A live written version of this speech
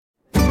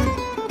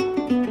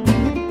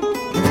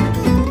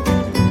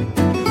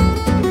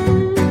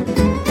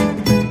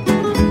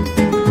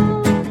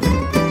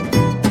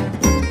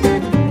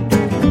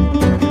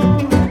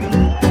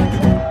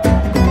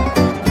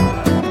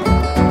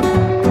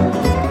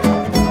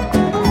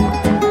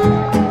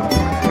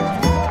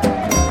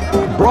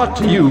brought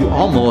to you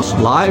almost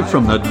live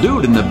from the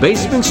Dude in the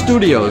Basement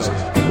studios.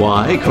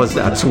 Why? Because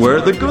that's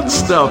where the good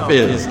stuff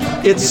is.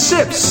 It's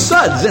Sips,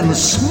 Suds, and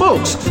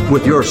Smokes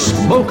with your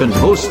smoking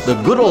host, the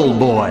good old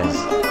boys.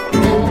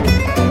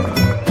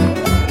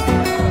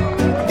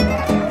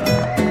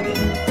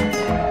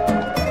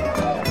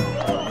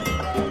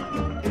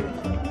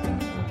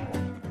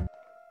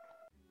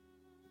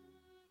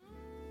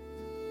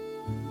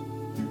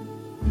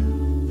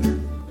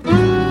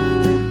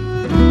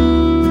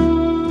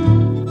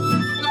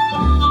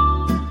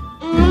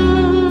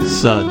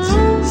 Suds,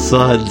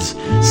 Suds,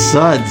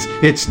 Suds.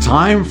 It's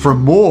time for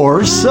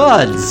more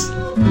Suds.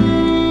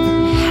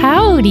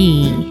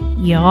 Howdy,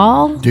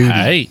 y'all. Dude.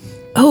 Hey.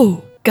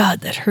 Oh,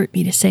 God, that hurt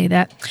me to say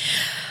that.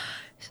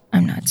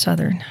 I'm not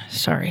Southern.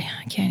 Sorry,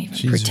 I can't even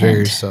She's pretend.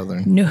 very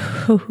Southern. No.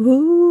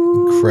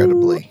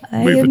 Incredibly.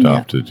 We've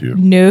adopted you.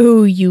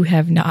 No, you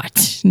have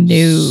not.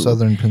 No.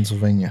 Southern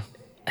Pennsylvania.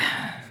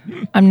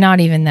 I'm not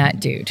even that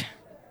dude.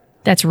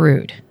 That's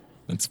rude.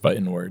 That's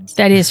fighting words.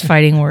 That is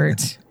fighting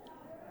words.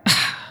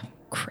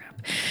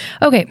 Crap.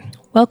 Okay.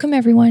 Welcome,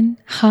 everyone.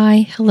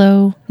 Hi.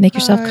 Hello. Make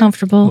yourself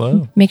comfortable.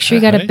 Hello. Make sure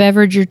you got a Hi.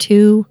 beverage or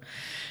two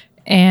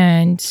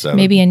and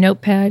maybe a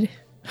notepad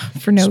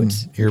for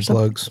notes. Some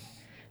earplugs.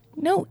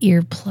 No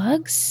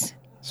earplugs.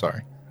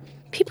 Sorry.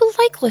 People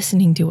like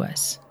listening to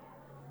us.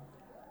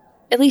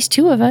 At least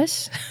two of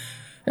us.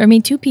 I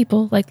mean, two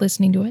people like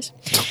listening to us.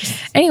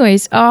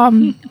 Anyways,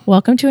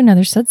 welcome to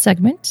another Sud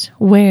segment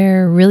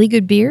where really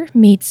good beer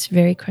meets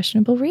very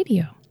questionable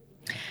radio.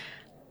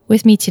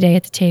 With me today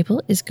at the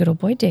table is good old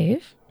boy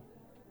Dave.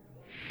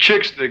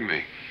 Chicks dig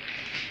me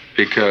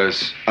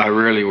because I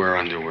rarely wear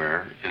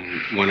underwear,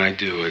 and when I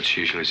do, it's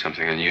usually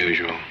something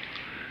unusual.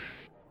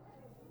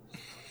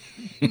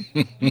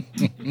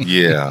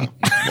 Yeah.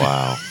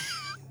 Wow.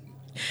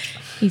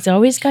 He's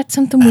always got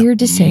something weird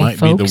to say, Might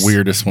folks. be the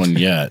weirdest one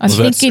yet. I'm Was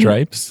that thinking-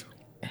 stripes?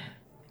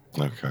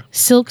 Okay.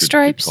 Silk Good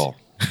stripes? call.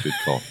 Good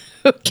call.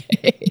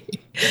 Okay.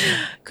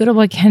 Good old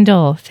boy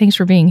Kendall, thanks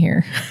for being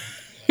here.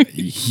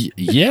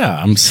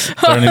 Yeah, I'm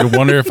starting to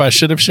wonder if I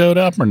should have showed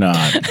up or not.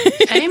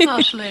 Hey,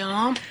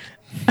 Marshall.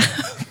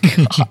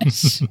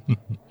 Gosh.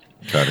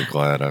 Kind of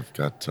glad I've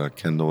got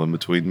Kendall in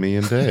between me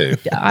and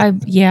Dave.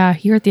 Yeah,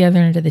 you're at the other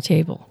end of the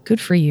table. Good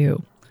for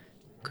you.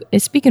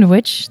 Speaking of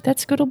which,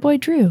 that's good old boy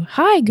Drew.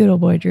 Hi, good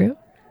old boy Drew.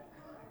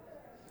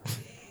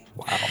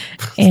 Wow.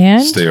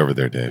 And Stay over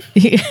there, Dave.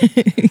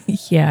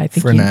 yeah, I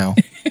think For now.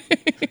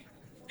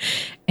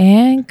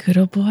 And good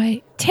old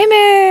boy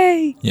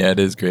Timmy. Yeah, it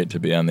is great to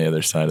be on the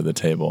other side of the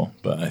table,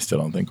 but I still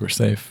don't think we're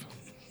safe.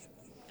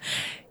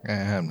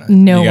 I'm not.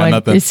 No You got one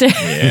nothing? is.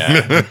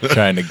 Yeah,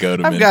 trying to goad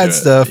him I've into got it.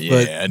 stuff,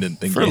 but yeah, I didn't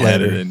think for you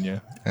had it later. in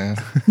you.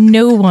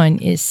 No one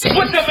is safe.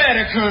 What's the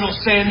matter, Colonel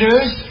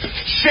Sanders?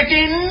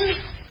 Chicken?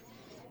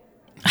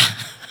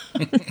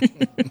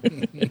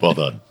 Well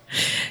done.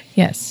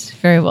 Yes,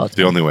 very well. It's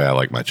the only way I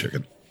like my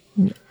chicken.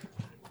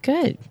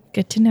 Good.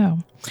 Good to know.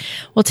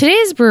 Well,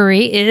 today's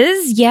brewery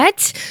is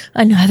yet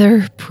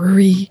another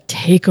brewery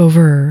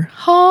takeover.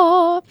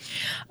 Ha!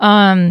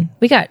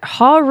 We got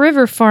Haw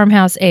River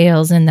Farmhouse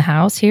Ales in the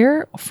house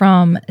here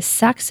from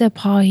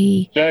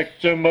Saxapahi.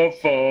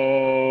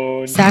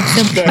 Saxophone.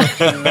 Saxapahi.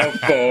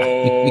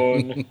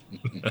 Saxophone.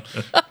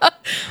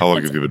 How long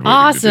have you been waiting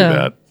Awesome. to do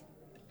that?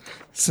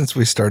 Since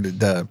we started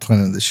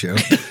planning the show.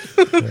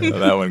 Oh,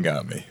 that one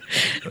got me.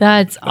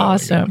 That's That one got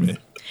awesome. me.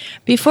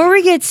 Before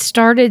we get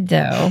started,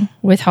 though,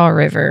 with Haw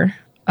River,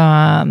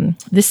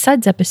 this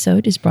Suds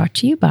episode is brought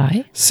to you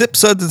by Sip,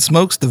 Suds, and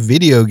Smokes, the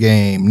video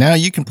game. Now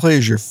you can play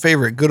as your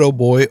favorite good old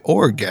boy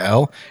or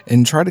gal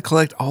and try to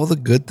collect all the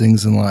good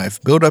things in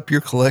life. Build up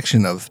your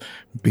collection of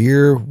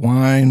beer,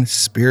 wine,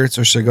 spirits,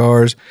 or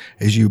cigars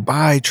as you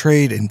buy,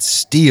 trade, and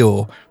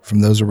steal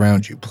from those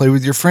around you. Play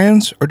with your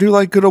friends or do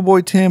like good old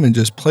boy Tim and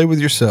just play with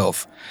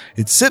yourself.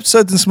 It's Sip,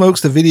 Suds, and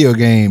Smokes, the video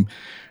game.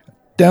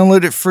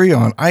 Download it free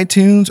on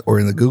iTunes or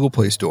in the Google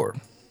Play Store.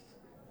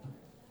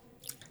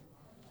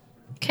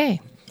 Okay.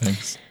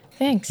 Thanks.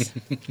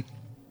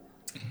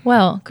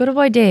 Well, good old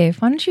boy Dave,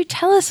 why don't you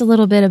tell us a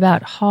little bit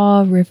about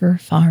Haw River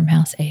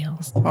Farmhouse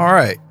Ales? All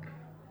right.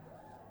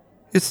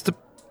 It's the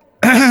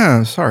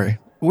sorry.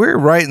 We're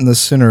right in the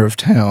center of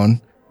town,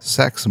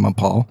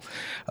 Saxapahi,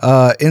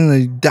 in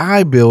the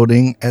dye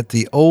building at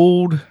the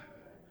old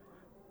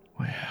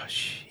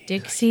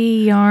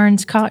Dixie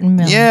Yarns Cotton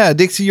Mill. Yeah,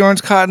 Dixie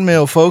Yarns Cotton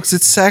Mill, folks.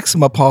 It's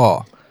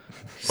Saxapahi.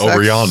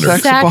 Over yonder.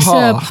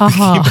 Saxapahi.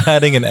 Saxapahi. Keep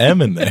adding an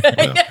M in there.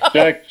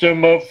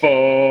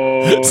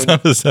 Saxophone.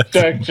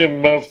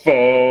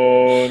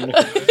 Saxophone.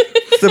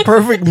 It's the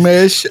perfect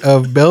mesh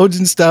of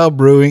Belgian-style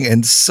brewing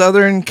and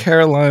Southern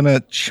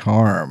Carolina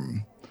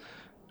charm.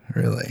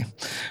 Really.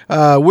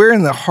 We're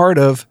in the heart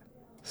of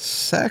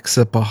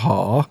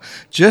Saxapahi,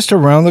 just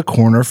around the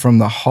corner from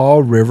the Haw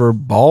River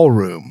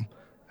Ballroom.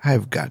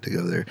 I've got to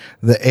go there.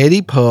 The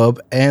Eddie Pub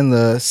and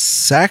the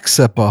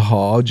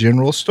Saxapahi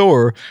General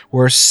Store,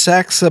 where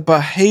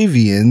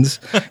Saxapahavians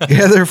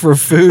gather for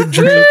food,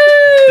 drink,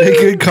 A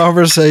good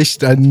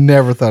conversation. I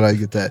never thought I'd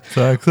get that.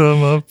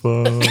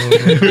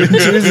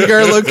 Choosing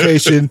our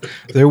location,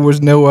 there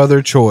was no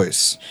other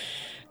choice.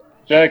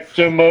 Jack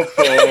to my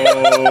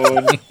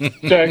phone.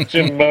 Jack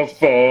to my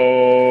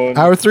phone.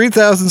 Our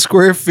 3,000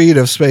 square feet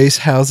of space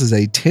houses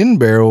a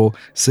 10-barrel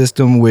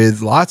system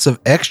with lots of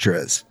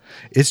extras.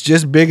 It's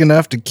just big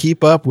enough to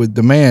keep up with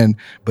demand,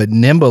 but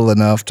nimble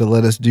enough to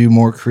let us do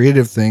more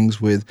creative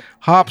things with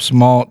hops,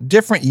 malt,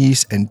 different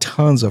yeasts, and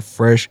tons of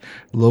fresh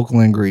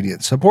local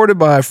ingredients. Supported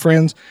by our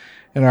friends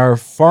in our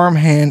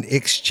Farmhand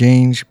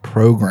Exchange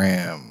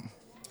program.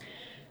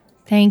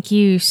 Thank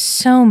you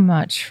so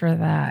much for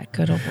that,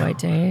 good old boy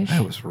Dave.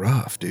 That was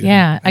rough, dude.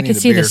 Yeah, I need could a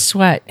see the beer.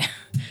 sweat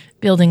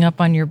building up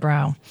on your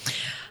brow.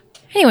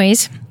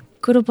 Anyways,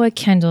 good old boy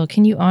Kendall,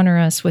 can you honor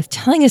us with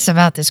telling us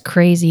about this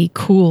crazy,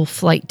 cool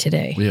flight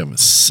today? We have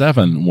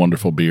 7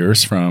 wonderful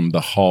beers from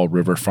the Hall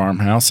River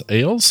Farmhouse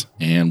Ales,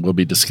 and we'll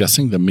be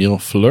discussing the Mille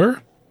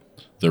Fleur,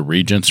 the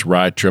Regent's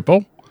Rye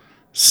Triple,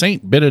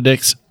 St.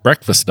 Benedict's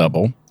Breakfast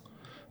Double,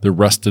 the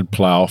Rusted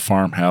Plow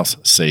Farmhouse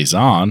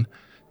Saison,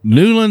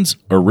 Newland's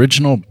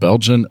Original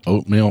Belgian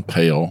Oatmeal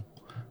Pale,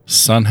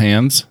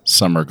 Sunhands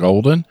Summer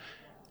Golden,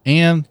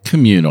 and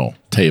Communal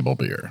Table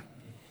Beer.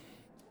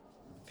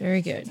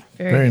 Very good.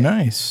 Very good.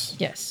 nice.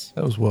 Yes.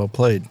 That was well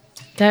played.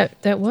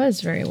 That was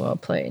very well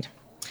played.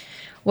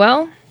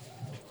 Well,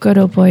 good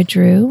old boy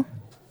Drew.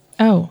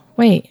 Oh,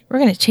 wait, we're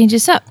going to change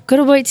this up. Good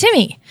old boy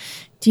Timmy,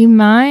 do you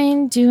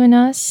mind doing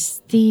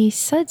us the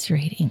suds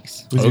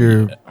ratings? With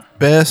your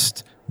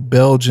best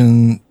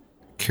Belgian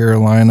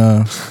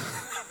Carolina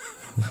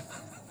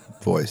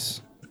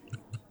voice.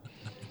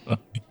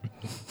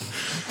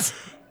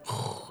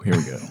 Here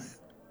we go.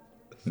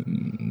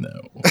 No.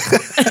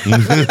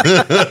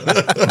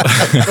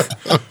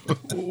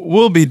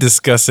 We'll be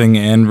discussing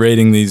and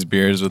rating these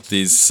beers with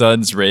these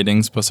suds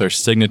ratings plus our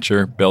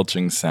signature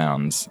belching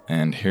sounds.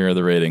 And here are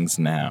the ratings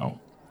now.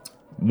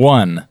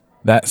 1.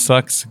 That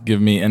sucks. Give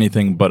me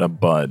anything but a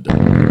bud.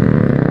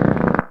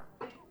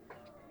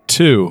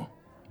 2.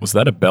 Was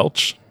that a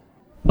belch?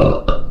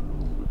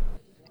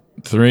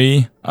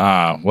 3.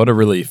 Ah, what a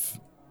relief.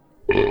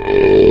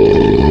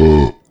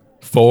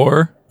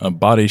 4. A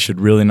body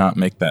should really not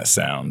make that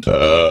sound.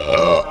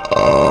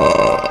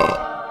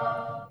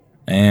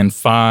 And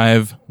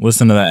 5.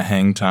 Listen to that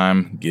hang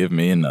time. Give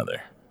me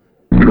another.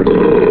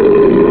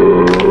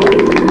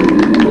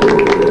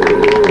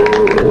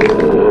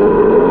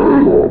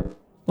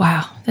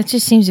 Wow, that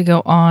just seems to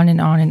go on and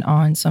on and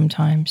on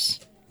sometimes.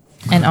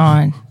 And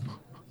on.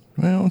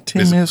 Well,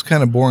 Tim is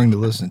kind of boring to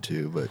listen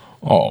to, but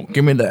Oh,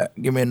 give me that.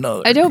 Give me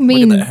another. I don't Look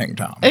mean- at that hang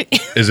time.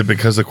 Is it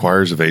because the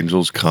choirs of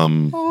angels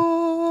come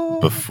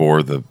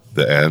before the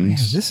end?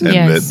 this is and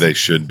Yes. that they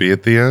should be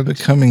at the end?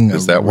 becoming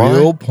Is a that why?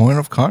 real point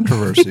of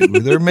controversy.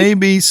 There may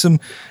be some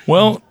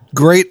Well,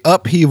 great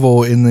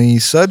upheaval in the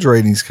suds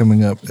ratings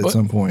coming up at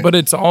some point. but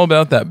it's all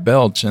about that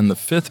belch, and the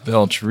 5th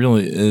belch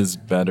really is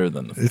better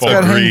than the 4th. It's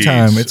got hang Agreed.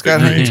 time. It's got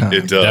hang Agreed. time.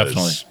 It does.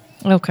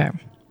 Definitely. Okay.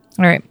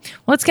 All right.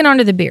 Well, let's get on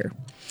to the beer.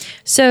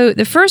 So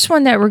the first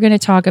one that we're going to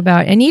talk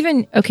about, and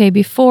even, okay,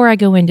 before I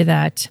go into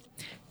that,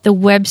 the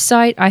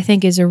website I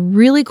think is a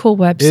really cool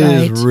It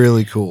website. is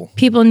really cool.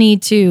 People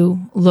need to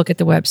look at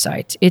the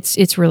website.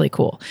 It's really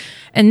cool.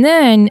 And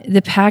then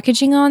the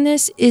packaging on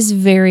this is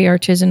very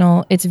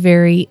artisanal. It's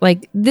very,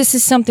 like, this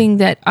is something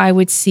that I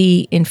would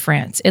see in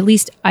France. At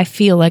least I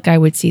feel like I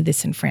would see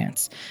this in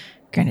France.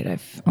 Granted,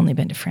 I've only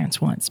been to France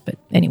once, but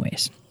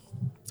anyways.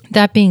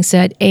 That being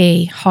said,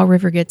 Hall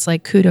River gets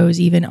like kudos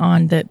even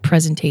on the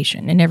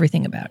presentation and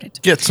everything about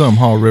it. Get some,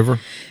 Hall River.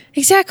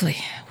 Exactly,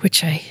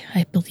 which I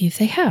believe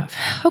they have.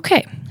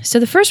 Okay, so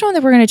the first one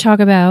that we're going to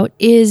talk about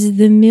is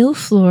the Mille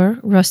Fleur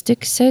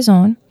Rustic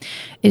Saison.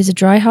 It is a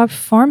dry hop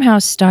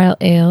farmhouse style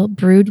ale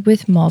brewed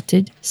with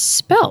malted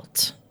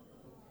spelt.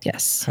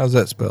 Yes, How's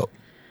that spelled?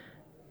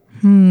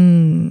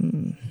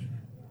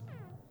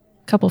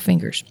 couple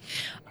fingers.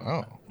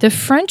 Oh. The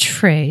French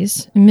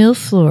phrase Mille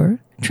Fleurs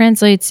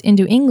translates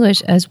into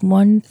English as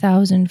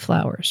 1,000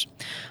 flowers.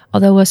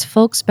 Although us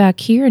folks back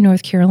here in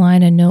North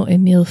Carolina know a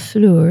mille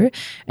fleur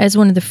as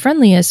one of the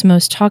friendliest,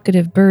 most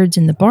talkative birds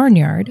in the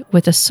barnyard,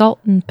 with a salt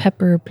and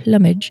pepper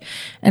plumage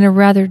and a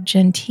rather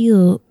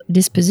genteel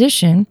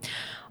disposition,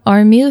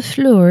 our mille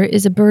fleur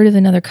is a bird of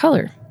another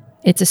color.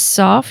 It's a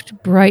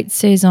soft, bright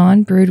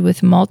saison brewed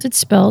with malted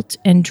spelt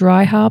and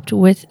dry hopped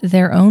with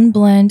their own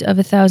blend of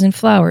 1,000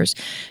 flowers,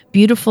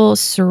 beautiful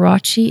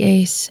Sriracha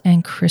Ace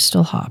and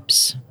Crystal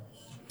hops.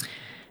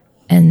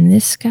 And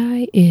this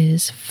guy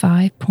is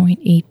 5.8%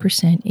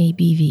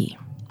 ABV.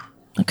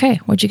 Okay,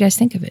 what'd you guys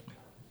think of it?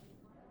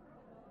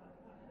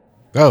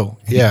 Oh,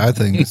 yeah, I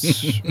think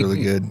it's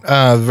really good.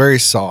 Very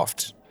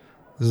soft.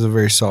 This is a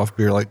very soft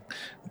beer, like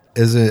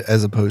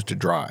as opposed to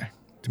dry.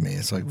 To me,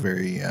 it's like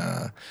very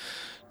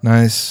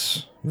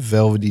nice,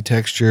 velvety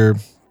texture,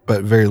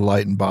 but very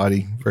light in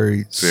body.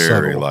 Very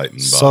subtle, light in body.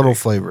 subtle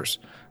flavors.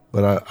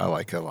 But I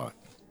like it a lot.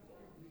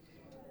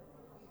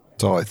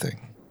 That's all I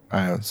think. I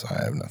have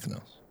nothing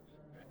else.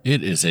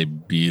 It is a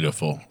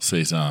beautiful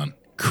Saison.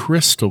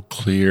 crystal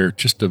clear,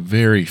 just a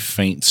very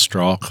faint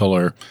straw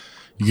color.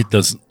 You get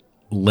those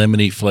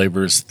lemony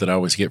flavors that I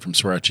always get from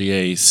Sriracha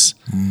Ace.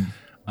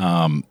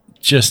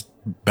 Just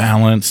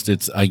balanced.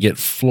 I get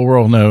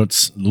floral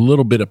notes, a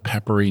little bit of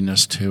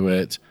pepperiness to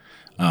it.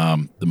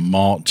 The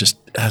malt just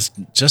has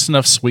just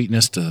enough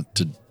sweetness to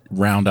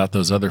round out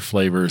those other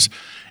flavors.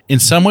 In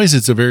some ways,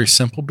 it's a very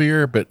simple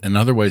beer, but in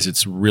other ways,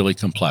 it's really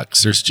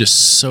complex. There's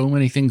just so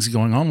many things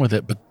going on with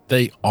it, but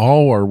they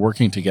all are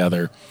working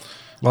together.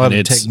 A lot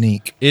of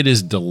technique. It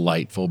is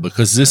delightful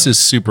because this is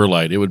super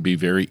light. It would be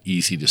very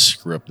easy to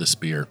screw up this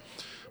beer,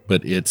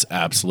 but it's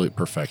absolute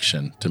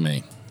perfection to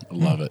me. I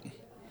love it.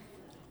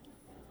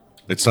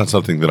 It's not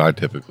something that I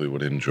typically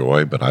would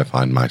enjoy, but I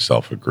find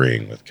myself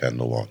agreeing with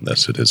Kendall on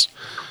this. It is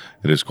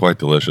quite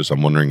delicious.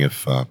 I'm wondering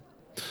if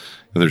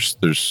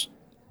there's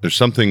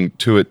something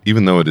to it,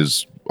 even though it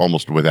is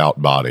almost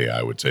without body.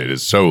 I would say it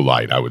is so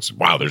light. I would say,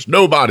 wow, there's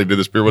no body to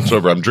this beer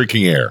whatsoever. I'm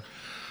drinking air.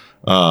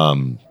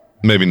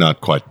 Maybe not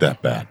quite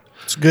that bad.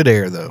 It's good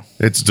air though.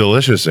 It's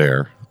delicious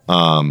air.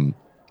 I'm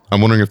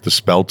wondering if the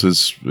spelt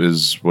is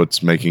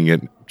what's making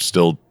it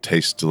still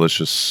taste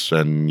delicious,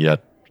 and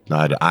yet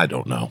I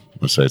don't know.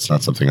 I say it's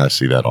not something I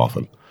see that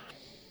often.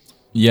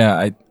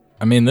 Yeah,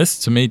 I mean, this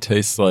to me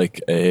tastes like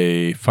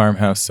a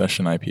farmhouse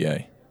session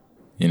IPA.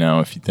 You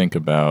know, if you think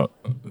about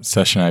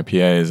session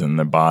IPAs and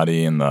the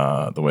body and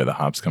the way the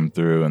hops come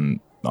through and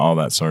all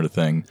that sort of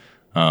thing,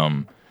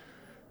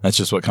 that's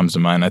just what comes to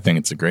mind. I think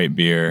it's a great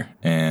beer,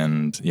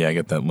 and yeah, I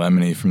get that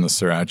lemony from the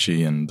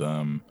Sriracha,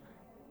 and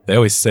they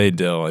always say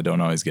dill. I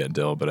don't always get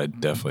dill, but I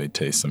definitely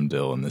taste some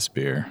dill in this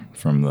beer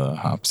from the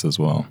hops as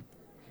well.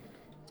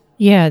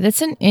 Yeah,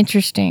 that's an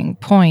interesting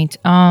point.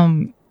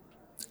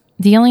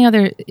 The only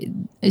other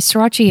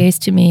Sriracha Ace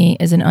to me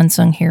is an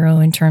unsung hero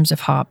in terms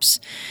of hops.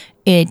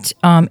 It's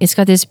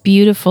got this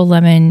beautiful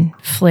lemon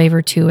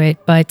flavor to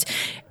it, but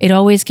it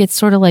always gets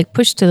sort of like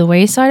pushed to the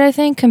wayside, I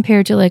think,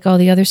 compared to like all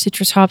the other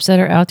citrus hops that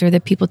are out there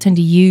that people tend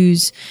to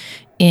use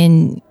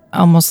in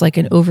almost like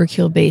an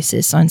overkill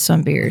basis on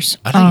some beers.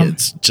 I think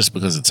it's just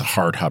because it's a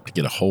hard hop to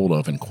get a hold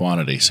of in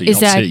quantity, so you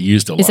don't see it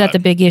used a lot. Is that the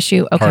big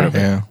issue? Okay. Part of it.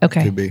 Yeah.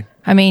 Okay. Could be.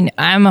 I mean,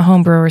 I'm a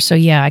home brewer, so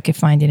yeah, I could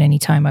find it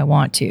anytime I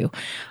want to.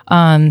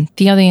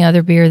 The only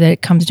other beer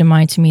that comes to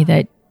mind to me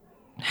that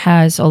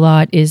has a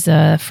lot is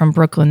from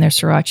Brooklyn, their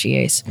Sriracha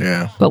Ace.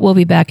 Yeah. But we'll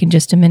be back in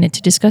just a minute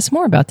to discuss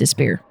more about this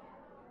beer.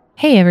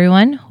 Hey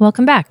everyone,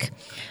 welcome back.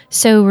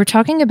 So we're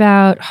talking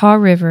about Haw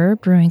River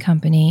Brewing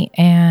Company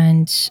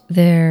and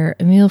their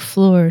Emile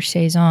Fleur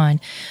Saison.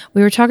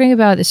 We were talking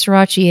about the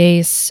Sriracha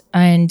Ace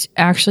and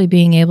actually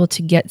being able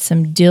to get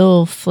some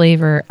dill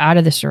flavor out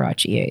of the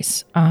Sriracha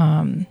Ace.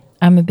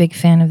 I'm a big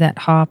fan of that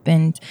hop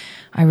and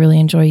I really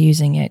enjoy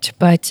using it.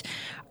 But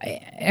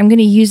I'm going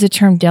to use the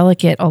term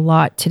delicate a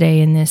lot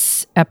today in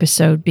this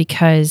episode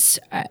because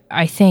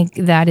I think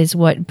that is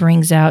what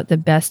brings out the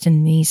best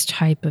in these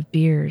type of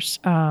beers.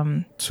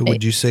 So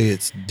would you say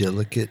it's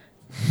delicate?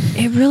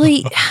 It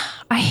really,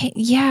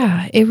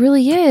 it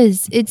really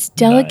is. It's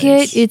delicate.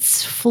 Nice.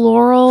 It's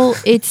floral.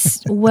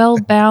 It's well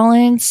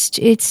balanced.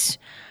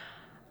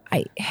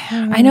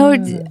 I know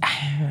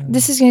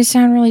this is going to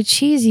sound really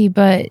cheesy,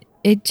 but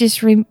it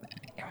just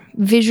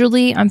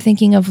visually, I'm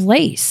thinking of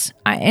lace.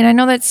 And I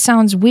know that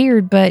sounds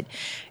weird, but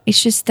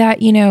it's just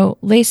that,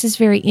 lace is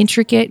very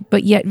intricate,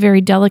 but yet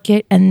very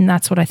delicate. And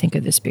that's what I think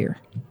of this beer.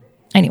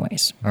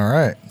 Anyways. All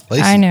right.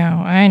 Lacey.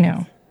 I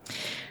know.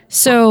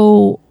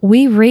 So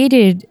we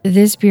rated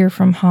this beer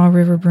from Haw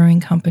River Brewing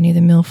Company, the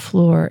Emile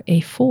Fleur,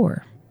 a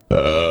 4.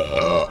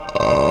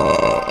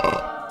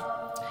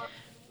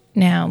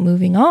 Now,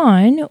 moving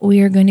on,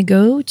 we are going to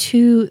go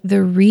to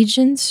the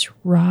Regent's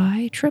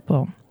Rye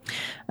Triple,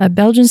 a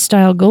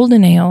Belgian-style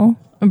golden ale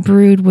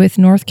brewed with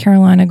North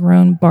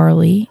Carolina-grown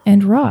barley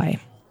and rye.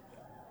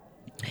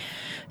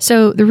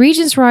 So the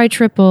Regent's Rye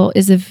Triple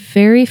is the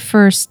very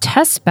first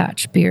test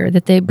batch beer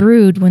that they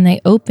brewed when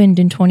they opened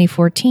in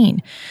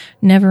 2014,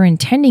 never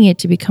intending it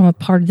to become a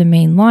part of the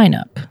main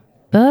lineup.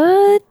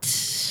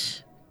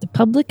 But the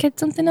public had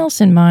something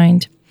else in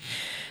mind.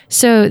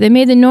 So they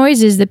made the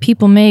noises that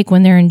people make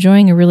when they're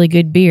enjoying a really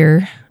good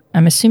beer.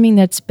 I'm assuming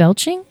that's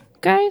belching,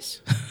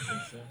 guys?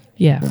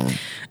 Yeah.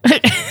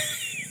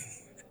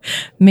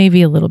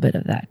 Maybe a little bit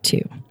of that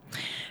too.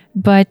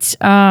 But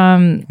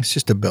it's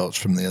just a belch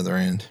from the other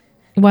end.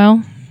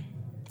 Well,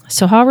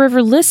 so Haw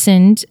River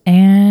listened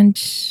and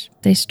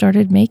they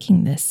started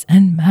making this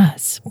en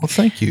masse. Well,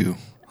 thank you,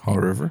 Haw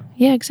River.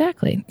 Yeah,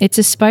 exactly. It's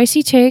a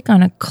spicy take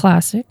on a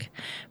classic,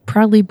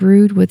 proudly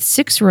brewed with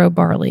 6-row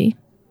barley,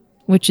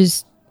 which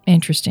is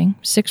interesting,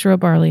 6-row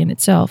barley in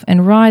itself,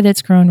 and rye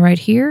that's grown right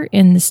here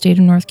in the state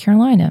of North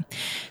Carolina.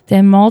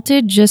 Then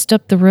malted just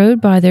up the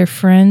road by their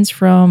friends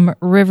from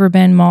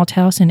Riverbend Malt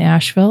House in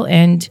Asheville,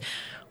 and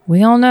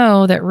we all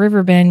know that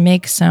Riverbend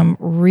makes some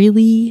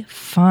really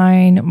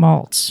fine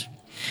malts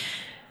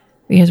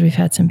because we've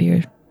had some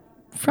beer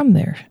from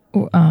there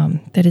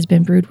that has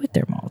been brewed with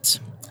their malts.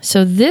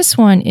 So this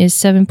one is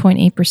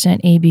 7.8%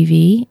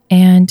 ABV.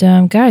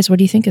 And guys, what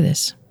do you think of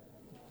this?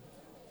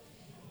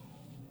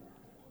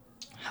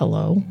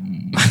 Hello.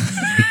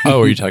 Oh,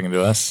 are you talking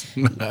to us?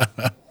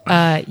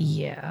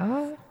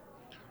 Yeah.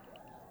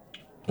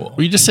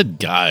 We just said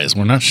guys.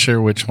 We're not sure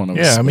which one of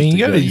us. Yeah, I mean, you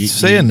got to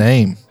say a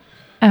name.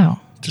 Oh.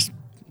 Just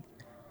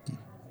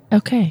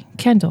Okay,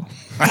 Kendall.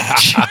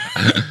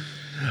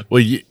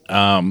 well,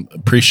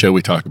 pre-show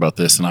we talked about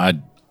this, and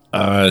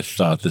I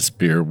thought this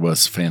beer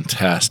was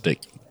fantastic.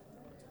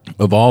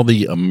 Of all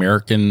the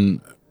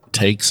American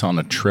takes on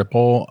a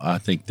triple, I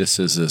think this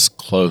is as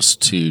close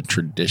to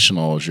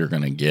traditional as you're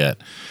going to get.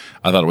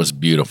 I thought it was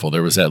beautiful.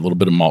 There was that little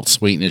bit of malt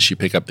sweetness. You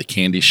pick up the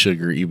candy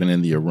sugar, even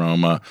in the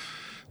aroma,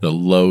 the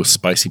low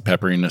spicy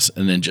pepperiness,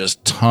 and then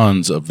just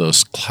tons of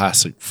those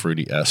classic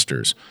fruity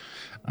esters.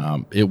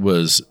 It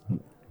was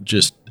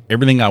just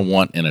everything I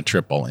want in a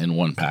triple in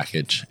one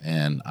package,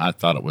 and I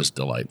thought it was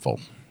delightful.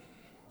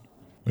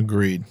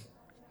 Agreed.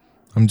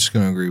 I'm just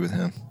going to agree with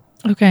him.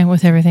 Okay,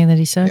 with everything that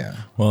he said. Yeah.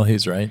 Well,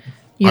 he's right.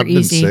 You're I've been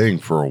easy. saying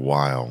for a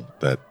while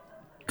that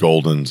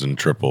Goldens and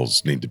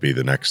triples need to be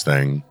the next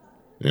thing,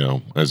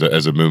 as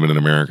a movement in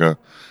America.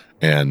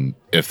 And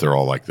if they're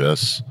all like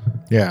this,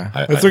 Yeah.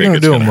 I if they're think going to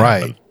it's do gonna them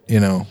right, happen.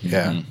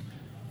 Yeah. Mhm.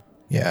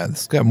 Yeah.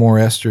 It's got more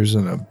esters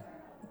than a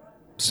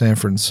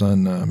Sanford and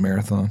Son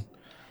marathon.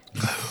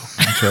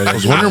 I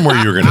was wondering where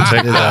you were going to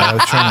take that. I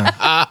was trying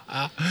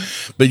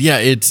to. But yeah,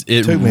 it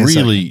Took me a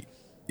really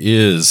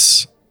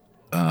is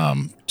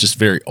just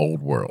very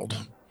old world.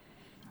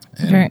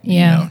 And,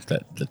 Yeah.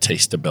 The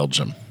taste of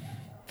Belgium.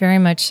 Very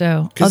much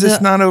so. Because Although-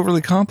 it's not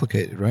overly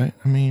complicated, right?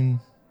 I mean,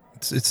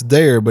 it's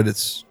there, but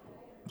it's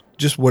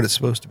just what it's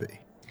supposed to be.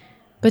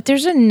 But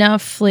there's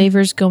enough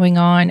flavors going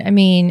on. I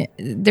mean,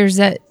 there's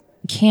that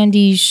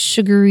candy,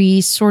 sugary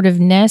sort of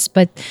ness,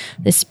 but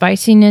the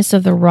spiciness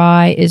of the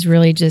rye is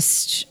really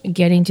just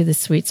getting to the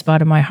sweet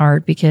spot of my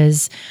heart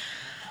because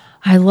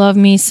I love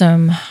me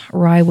some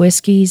rye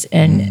whiskeys,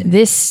 and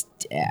this,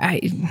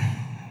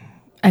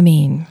 I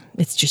mean,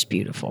 it's just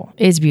beautiful.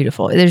 It's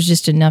beautiful. There's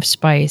just enough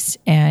spice,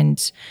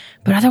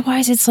 but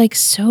otherwise, it's like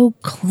so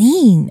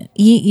clean,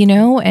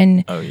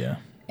 and. Oh, yeah.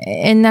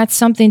 And that's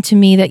something to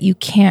me that you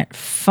can't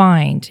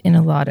find in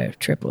a lot of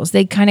triples.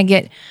 They kind of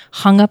get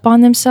hung up on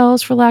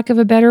themselves, for lack of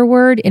a better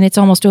word, and it's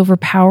almost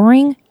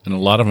overpowering. And a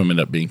lot of them end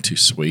up being too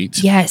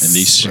sweet. Yes. And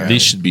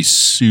these should be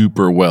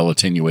super well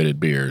attenuated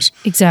beers.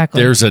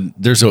 Exactly. There's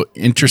a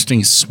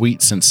interesting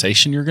sweet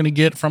sensation you're going to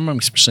get from them,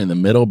 especially in the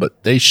middle,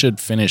 but they should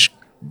finish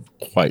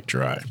quite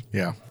dry.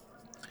 Yeah.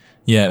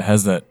 Yeah, it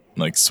has that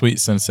like sweet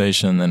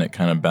sensation, then it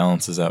kind of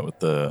balances out with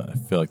I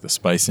feel like the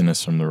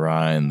spiciness from the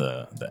rye and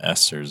the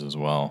esters as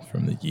well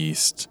from the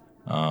yeast.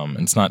 And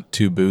it's not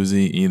too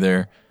boozy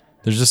either.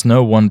 There's just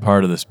no one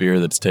part of this beer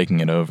that's taking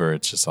it over.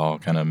 It's just all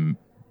kind of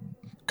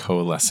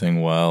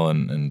coalescing well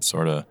and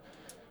sort of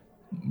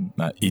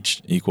not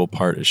each equal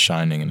part is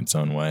shining in its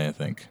own way, I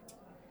think.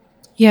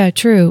 Yeah,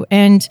 true.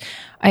 And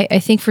I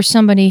think for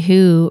somebody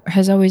who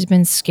has always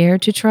been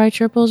scared to try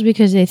triples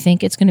because they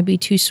think it's going to be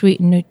too sweet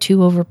and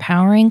too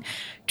overpowering,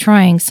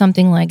 trying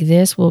something like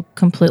this will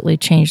completely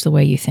change the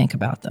way you think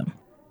about them.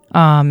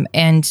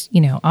 And,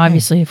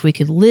 obviously if we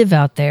could live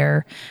out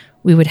there,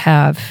 we would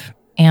have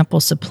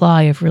ample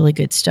supply of really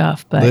good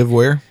stuff. But Live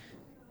where?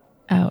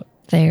 out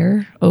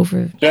there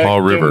over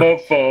Fall River. My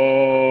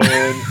phone.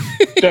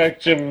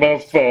 Text to my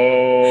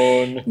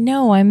phone.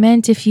 No, I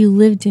meant if you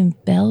lived in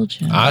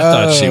Belgium. I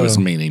thought she was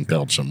meaning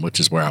Belgium,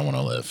 which is where I want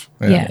to live.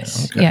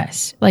 Yes,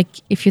 yes. Like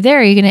if you're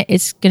there,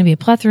 it's gonna be a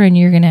plethora, and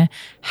you're gonna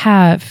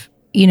have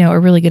a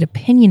really good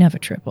opinion of a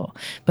triple.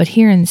 But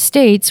here in the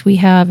States, we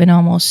have an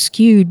almost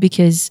skewed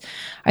because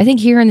I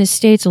think here in the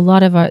States, a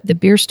lot of the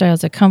beer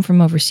styles that come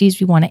from overseas,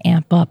 we want to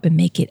amp up and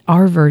make it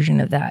our version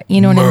of that.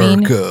 You know what I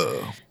mean?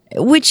 America.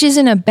 Which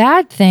isn't a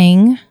bad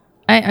thing.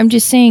 I'm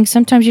just saying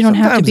sometimes you don't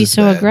have to Sometimes be it's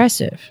so bad.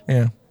 aggressive.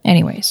 Yeah.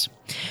 Anyways,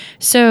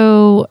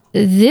 so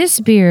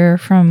this beer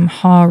from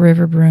Haw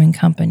River Brewing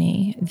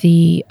Company,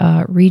 the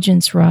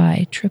Regent's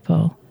Rye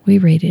Triple, we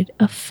rated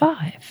a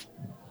 5.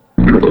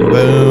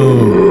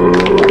 Boom.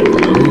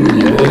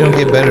 You don't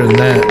get better than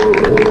that.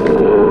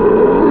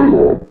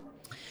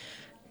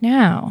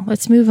 Now,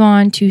 let's move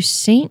on to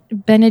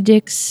St.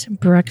 Benedict's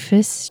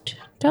Breakfast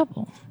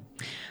Double.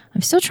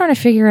 I'm still trying to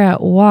figure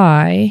out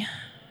why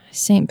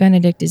St.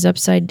 Benedict is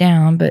upside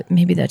down, but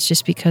maybe that's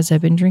just because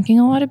I've been drinking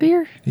a lot of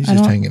beer. He's I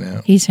just don't- hanging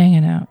out. He's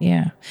hanging out,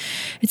 yeah.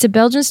 It's a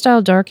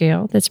Belgian-style dark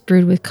ale that's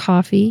brewed with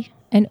coffee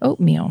and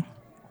oatmeal.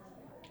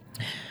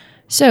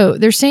 So,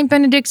 their St.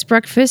 Benedict's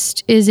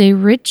Breakfast is a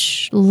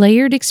rich,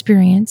 layered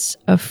experience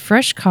of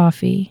fresh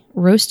coffee,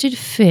 roasted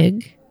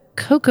fig,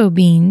 cocoa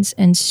beans,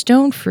 and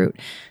stone fruit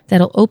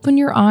that'll open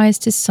your eyes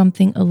to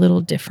something a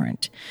little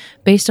different,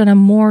 based on a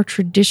more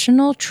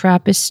traditional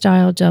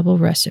Trappist-style double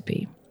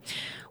recipe.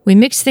 We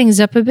mix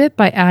things up a bit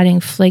by adding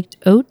flaked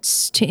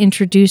oats to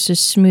introduce a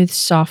smooth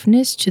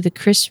softness to the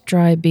crisp,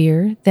 dry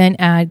beer, then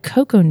add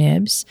cocoa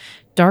nibs,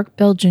 dark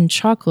Belgian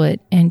chocolate,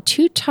 and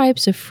 2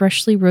 types of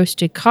freshly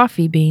roasted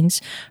coffee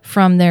beans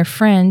from their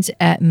friends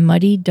at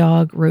Muddy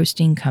Dog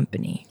Roasting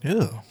Company.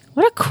 Ew.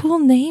 What a cool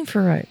name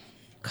for a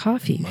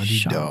coffee Muddy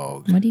shop.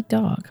 Dog. Muddy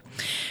Dog.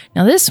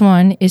 Now this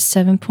one is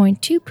 7.2%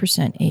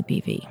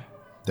 ABV.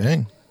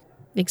 Dang.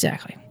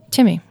 Exactly.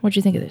 Timmy, what'd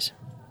you think of this?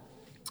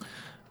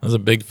 I was a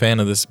big fan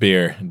of this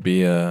beer. It'd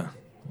be a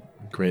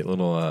great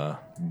little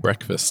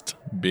breakfast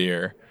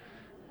beer.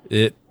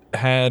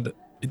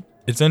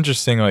 It's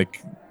interesting,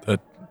 like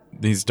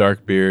these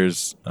dark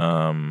beers,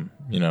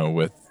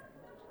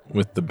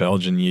 with the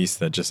Belgian yeast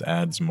that just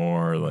adds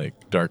more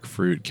like dark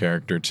fruit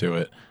character to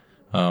it.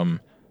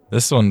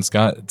 This one's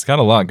got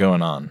a lot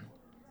going on.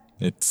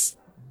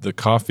 The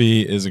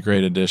coffee is a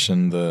great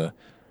addition. The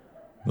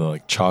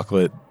like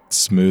chocolate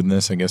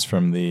smoothness, I guess,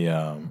 from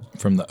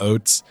the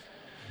oats.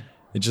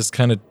 It just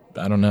kind of,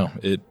 I don't know.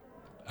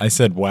 I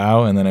said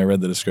wow, and then I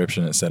read the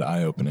description. It said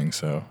eye-opening,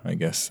 so I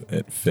guess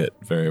it fit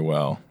very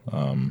well.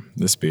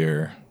 This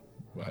beer,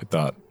 I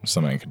thought, was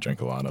something I could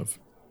drink a lot of.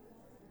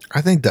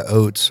 I think the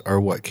oats are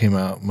what came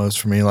out most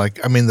for me.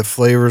 Like, I mean, the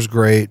flavor's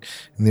great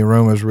and the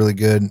aroma is really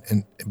good,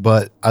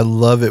 but I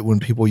love it when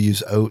people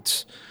use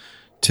oats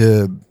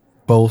to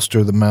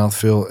bolster the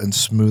mouthfeel and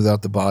smooth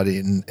out the body,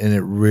 and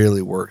it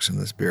really works in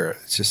this beer.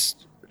 It's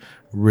just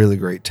really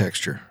great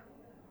texture.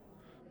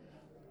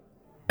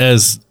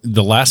 As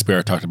the last beer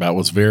I talked about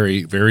was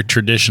very, very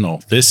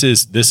traditional. This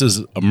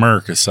is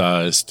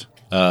America-sized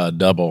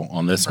double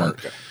on this one.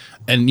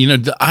 And,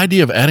 the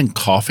idea of adding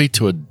coffee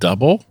to a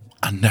double,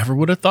 I never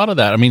would have thought of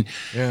that. I mean,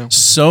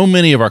 so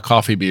many of our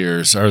coffee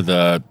beers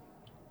are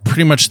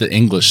pretty much the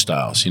English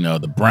styles,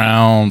 the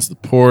browns, the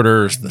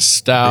porters, the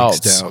stouts.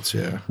 Big stouts,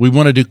 yeah. We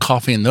want to do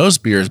coffee in those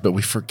beers, but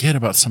we forget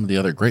about some of the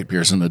other great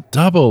beers. And the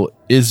double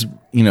is,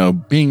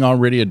 being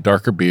already a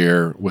darker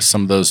beer with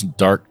some of those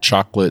dark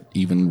chocolate,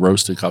 even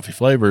roasted coffee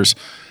flavors.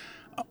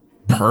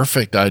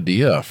 Perfect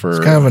idea for. It's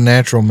kind of a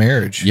natural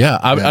marriage. Yeah,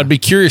 I'd be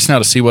curious now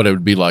to see what it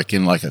would be like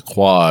in like a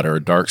quad or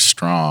a dark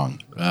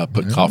strong.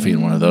 Put coffee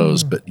in one of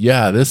those, but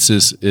yeah, this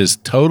is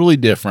totally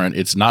different.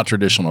 It's not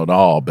traditional at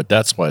all, but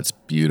that's why it's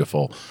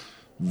beautiful.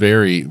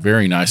 Very,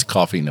 very nice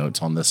coffee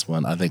notes on this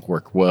one. I think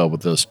work well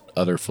with those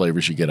other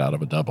flavors you get out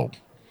of a double.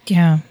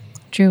 Yeah,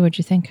 Drew, what'd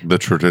you think? The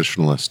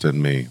traditionalist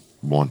in me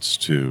wants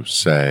to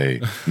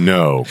say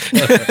no,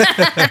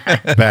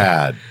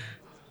 bad.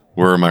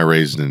 Where are my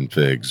raisin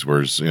figs?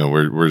 Where's my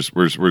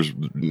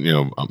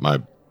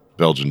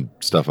Belgian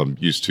stuff I'm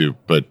used to?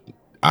 But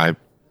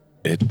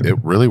it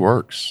really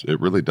works.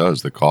 It really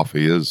does. The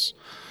coffee is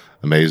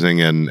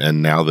amazing,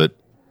 and now that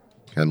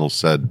Kendall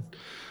said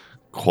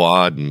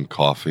quad and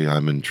coffee,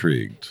 I'm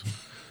intrigued.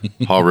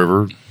 Haw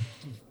River,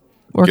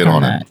 Work get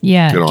on that. it.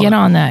 Yeah, Get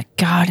on that.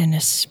 God, an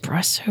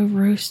espresso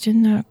roast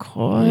in that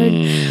quad.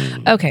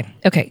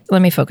 Okay.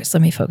 Let me focus.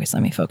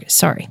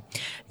 Sorry.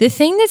 The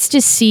thing that's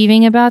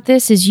deceiving about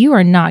this is you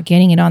are not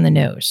getting it on the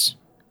nose.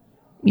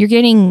 You're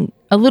getting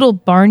a little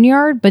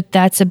barnyard, but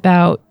that's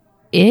about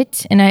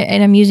it. And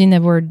I'm using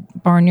the word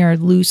barnyard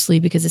loosely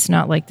because it's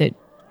not like the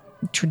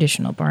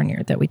traditional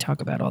barnyard that we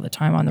talk about all the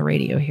time on the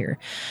radio here.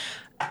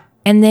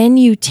 And then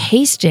you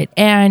taste it,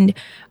 and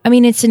I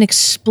mean, it's an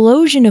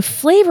explosion of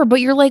flavor, but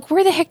you're like,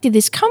 where the heck did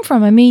this come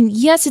from? I mean,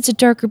 yes, it's a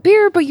darker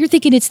beer, but you're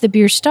thinking it's the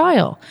beer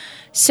style.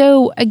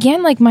 So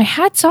again, like, my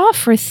hat's off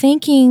for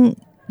thinking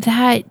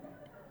that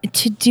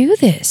to do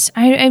this.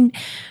 I'm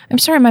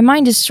sorry, my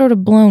mind is sort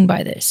of blown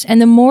by this.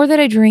 And the more that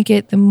I drink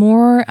it, the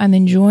more I'm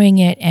enjoying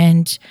it,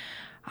 and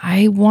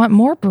I want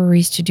more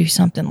breweries to do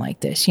something like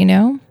this,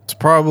 It's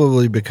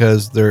probably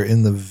because they're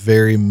in the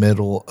very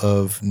middle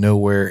of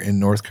nowhere in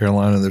North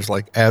Carolina. There's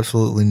like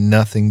absolutely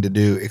nothing to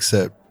do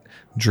except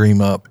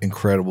dream up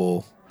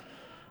incredible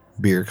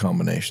beer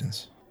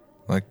combinations.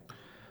 Like,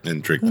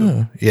 and drink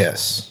them.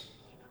 Yes.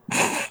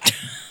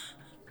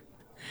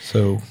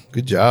 So,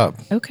 good job.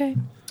 Okay.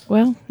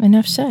 Well,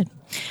 enough said.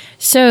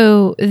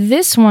 So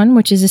this one,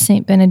 which is a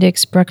St.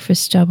 Benedict's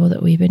breakfast double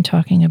that we've been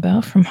talking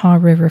about from Haw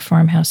River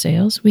Farmhouse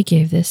Ales, we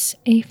gave this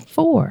a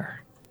 4.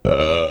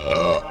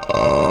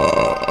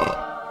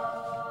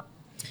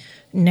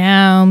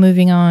 Now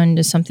moving on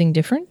to something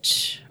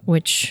different,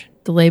 which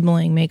the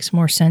labeling makes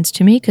more sense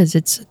to me because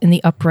it's in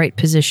the upright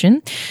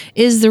position,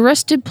 is the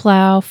Rusted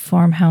Plow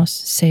Farmhouse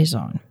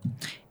Saison.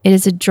 It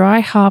is a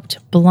dry hopped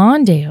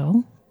blonde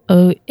ale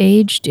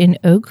aged in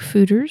oak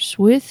foeders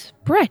with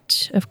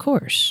Brett, of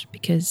course,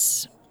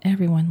 because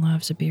everyone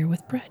loves a beer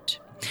with Brett.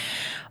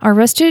 Our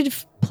Rusted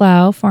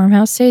Plow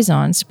Farmhouse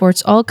Saison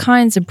sports all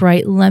kinds of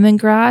bright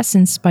lemongrass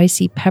and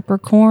spicy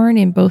peppercorn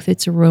in both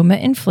its aroma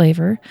and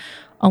flavor,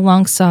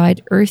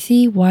 alongside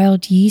earthy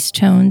wild yeast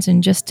tones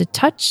and just a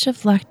touch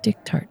of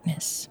lactic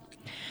tartness.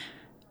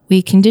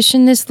 We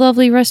conditioned this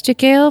lovely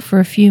rustic ale for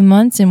a few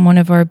months in one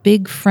of our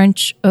big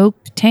French oak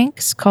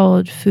tanks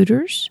called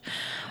foeders,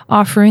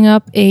 offering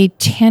up a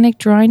tannic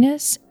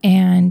dryness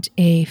and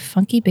a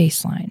funky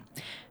baseline.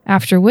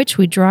 After which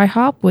we dry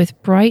hop with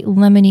bright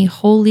lemony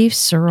whole leaf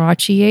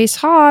Sriracha Ace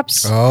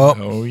hops.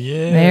 Oh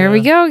yeah. There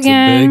we go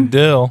again. It's a big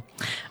deal.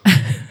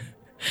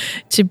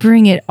 To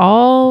bring it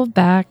all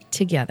back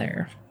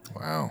together.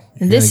 wow.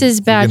 This is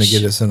batch. You're going to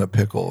get us in a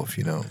pickle if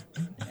you don't.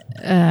 Oh,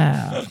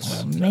 Cut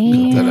that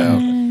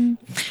out. man.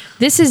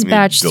 This is Need to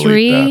batch delete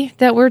 3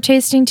 that we're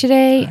tasting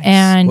today,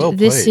 and Well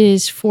this played.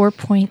 is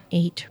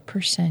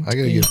 4.8% I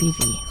gotta give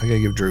ABV. I gotta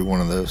give Drew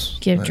one of those.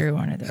 Give Drew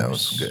one of those. That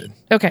was good.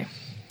 Okay,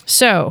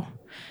 so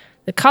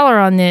the color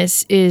on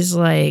this is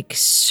like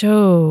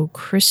so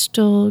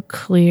crystal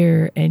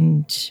clear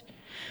and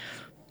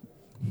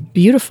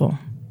beautiful.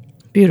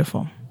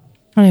 Beautiful.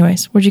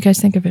 Anyways, what did you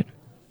guys think of it?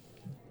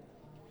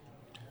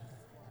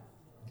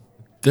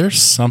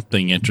 There's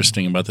something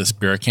interesting about this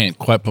beer. I can't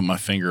quite put my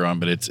finger on,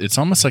 but it's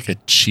almost like a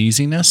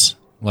cheesiness,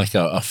 like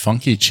a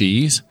funky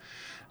cheese.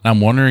 And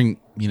I'm wondering,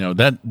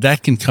 that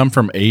can come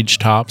from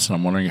aged hops, and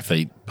I'm wondering if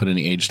they put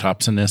any aged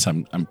hops in this.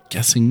 I'm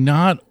guessing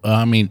not.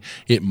 I mean,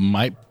 it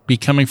might be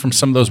coming from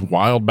some of those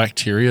wild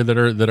bacteria that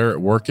are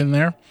at work in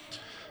there.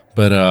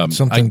 But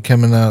Something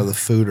coming out of the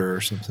foeder or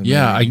something.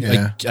 yeah, maybe.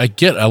 I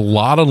get a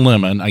lot of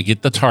lemon. I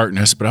get the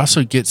tartness, but I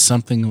also get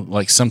something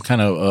like some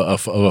kind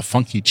of a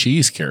funky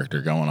cheese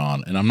character going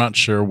on, and I'm not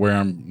sure where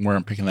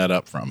I'm picking that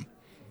up from.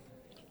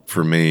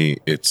 For me,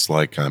 it's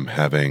like I'm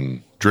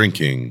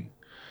drinking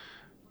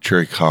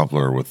cherry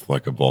cobbler with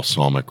like a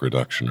balsamic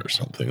reduction or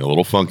something. A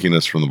little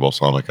funkiness from the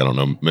balsamic. I don't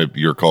know. Maybe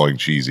you're calling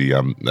cheesy.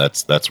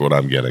 That's what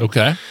I'm getting.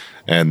 Okay,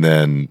 and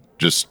then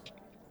just.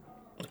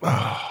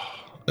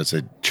 It's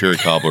a cherry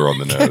cobbler on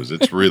the nose.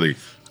 It's really,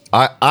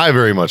 I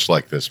very much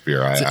like this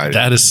beer.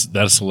 that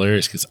is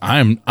hilarious because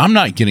I'm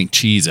not getting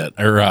cheese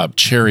or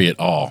cherry at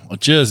all.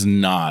 Just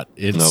not.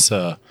 It's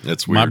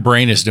it's my weird.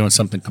 brain is doing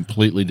something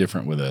completely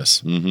different with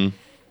this. Mm-hmm.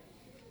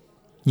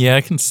 Yeah,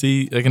 I can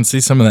see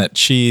some of that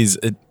cheese.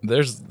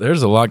 There's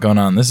a lot going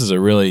on. This is a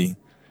really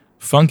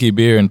funky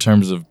beer in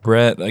terms of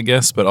Brett, I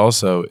guess, but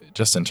also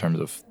just in terms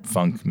of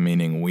funk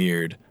meaning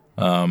weird.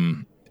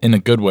 In a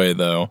good way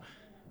though.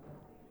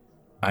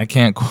 I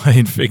can't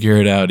quite figure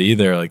it out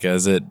either. Like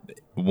as it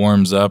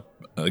warms up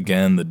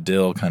again, the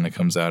dill kind of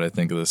comes out. I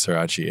think of the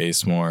Sriracha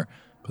Ace more,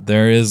 but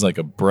there is like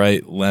a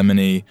bright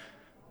lemony,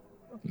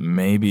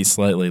 maybe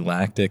slightly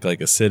lactic,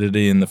 like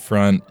acidity in the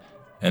front,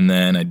 and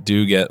then I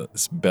do get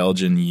this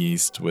Belgian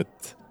yeast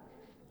with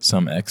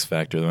some X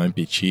factor. There might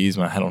be cheese.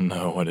 I don't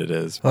know what it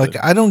is. Like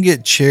I don't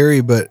get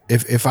cherry, but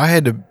if I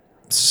had to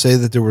say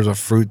that there was a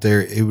fruit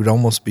there, it would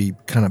almost be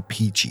kind of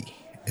peachy.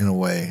 In a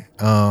way,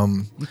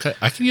 Okay,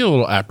 I can get a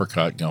little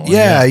apricot going.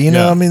 yeah,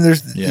 I mean,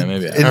 there's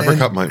maybe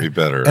Apricot might be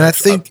better. and I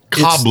think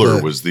it's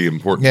cobbler was the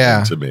important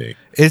thing to me.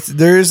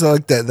 There is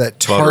like that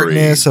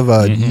tartness of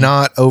a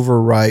not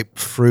overripe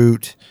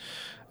fruit,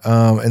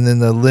 and then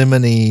the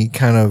lemony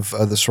kind of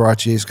the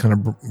Sriracha kind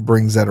of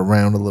brings that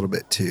around a little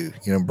bit too.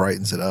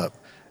 Brightens it up.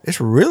 It's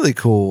really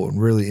cool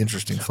and really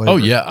interesting flavor. Oh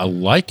yeah, I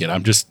like it.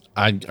 I'm just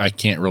I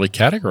can't really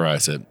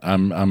categorize it.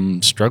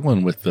 I'm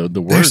struggling with the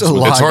words. There's a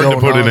lot It's hard to going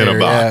put it on in a here,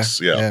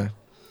 box. Yeah.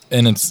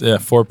 and it's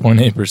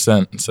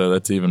 4.8%, so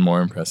that's even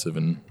more impressive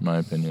in my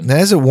opinion. And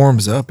as it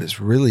warms up, it's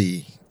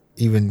really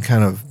even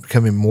kind of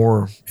becoming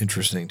more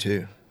interesting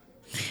too.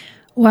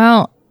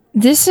 Well,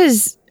 this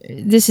is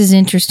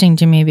interesting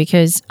to me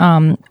because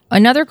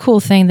another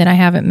cool thing that I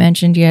haven't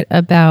mentioned yet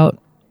about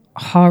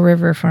Haw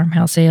River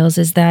Farmhouse Ales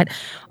is that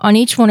on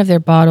each one of their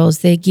bottles,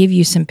 they give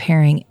you some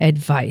pairing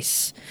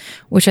advice,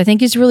 which I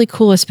think is really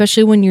cool,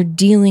 especially when you're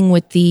dealing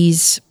with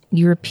these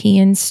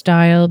European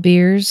style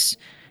beers.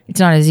 It's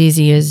not as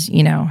easy as,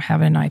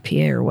 having an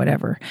IPA or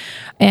whatever.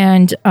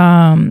 And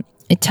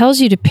it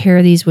tells you to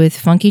pair these with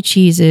funky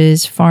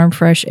cheeses, farm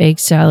fresh egg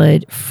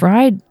salad,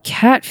 fried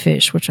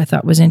catfish, which I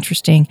thought was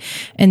interesting,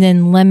 and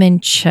then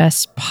lemon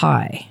chess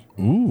pie.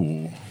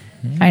 Ooh.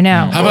 I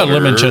know. How about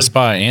lemon chess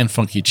pie and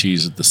funky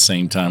cheese at the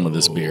same time with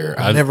this beer?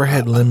 I've never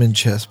had lemon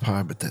chess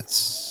pie, but that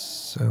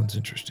sounds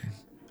interesting.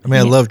 I mean,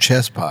 I love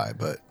chess pie,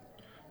 but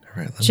never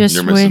had lemon. Just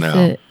You're missing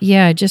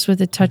out. just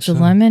with a touch of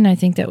lemon, I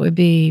think that would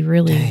be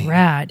really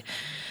rad.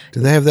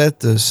 Do they have that at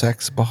the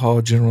Saxe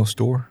Baja General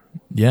Store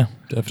Yeah,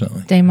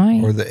 definitely. They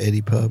might. or the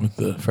Eddie Pub? With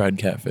the fried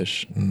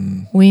catfish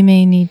We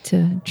may need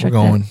to check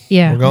going. that.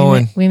 Yeah, We're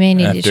going. We may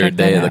need to after a check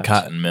day that of the out.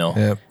 cotton mill.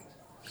 Yep.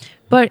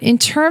 But in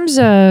terms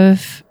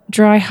of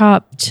dry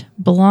hopped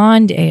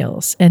blonde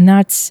ales, and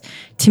that's,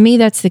 to me,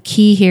 that's the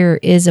key here,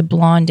 is a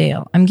blonde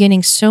ale. I'm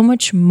getting so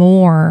much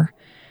more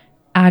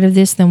out of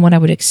this than what I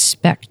would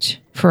expect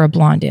for a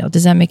blonde ale.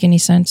 Does that make any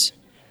sense?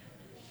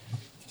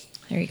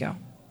 There you go.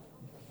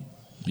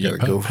 Yeah,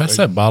 Gotta go for pass it.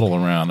 that bottle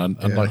around.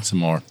 I'd like some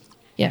more.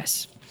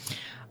 Yes.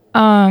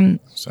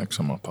 Sex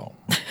on my Paul.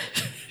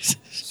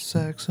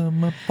 Saxe on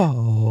my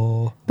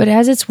ball. But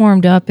as it's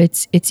warmed up,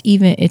 it's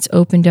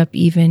opened up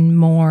even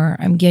more.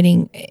 I am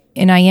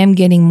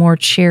getting more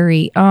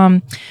cherry.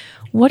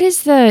 What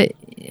is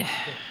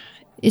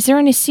is there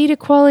an acetic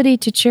quality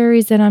to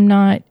cherries that I'm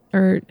not,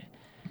 or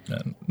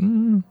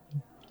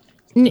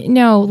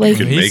no, like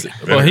You can make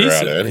vinegar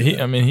out of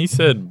anything. He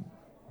said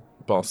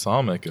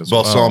balsamic as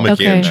Balsamic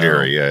Okay. and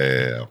cherry.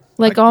 Yeah.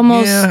 like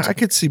almost Yeah, I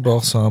could see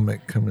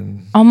balsamic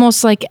coming.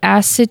 almost like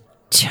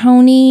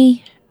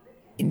acetone.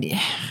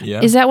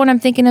 Yeah. Is that what I'm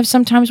thinking of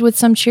sometimes with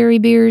some cherry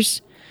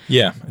beers?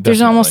 Yeah.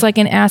 There's almost like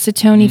an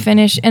acetone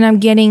finish, and I'm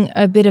getting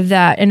a bit of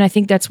that, and I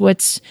think that's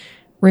what's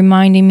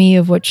reminding me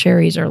of what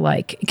cherries are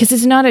like, because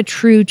it's not a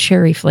true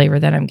cherry flavor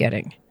that I'm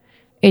getting.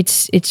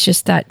 it's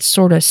just that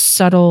sort of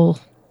subtle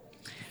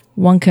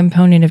one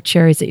component of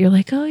cherries that you're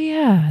like, oh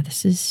yeah,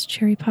 this is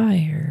cherry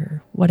pie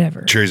or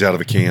whatever. Cherries out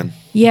of a can.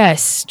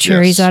 Yes,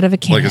 cherries out of a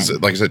can.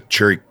 Like I said,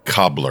 cherry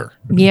cobbler.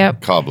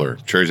 Yep. Cobbler.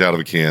 Cherries out of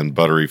a can,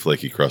 buttery,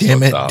 flaky crust Damn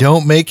on it. top.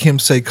 Don't make him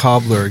say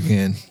cobbler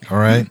again. All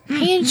right.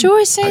 He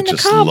enjoys saying I the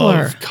just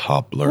cobbler. love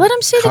cobbler. Let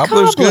him say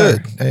Cobbler's the cobbler.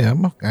 good. Hey,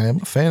 I am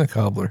a fan of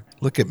cobbler.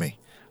 Look at me.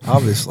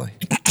 Obviously.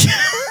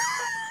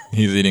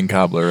 He's eating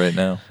cobbler right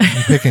now.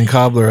 I'm picking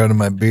cobbler out of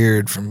my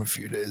beard from a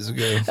few days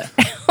ago.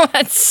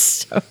 That's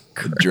so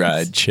gross.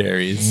 Dried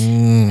cherries.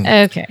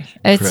 Okay.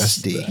 It's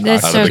Crusty.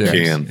 That's Out so of a gross.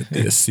 can.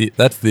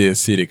 That's the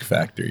acetic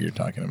factor you're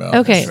talking about.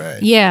 Okay.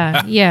 right.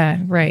 Yeah,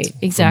 right. From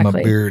Exactly.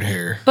 my beard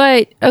hair.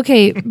 But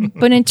okay,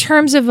 but in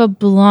terms of a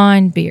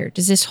blonde beer,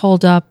 does this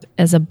hold up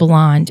as a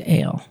blonde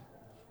ale?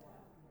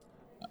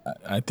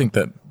 I think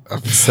that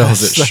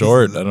sells it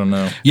short. I don't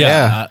know.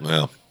 Yeah.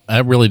 Well,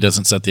 That really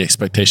doesn't set the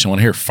expectation. When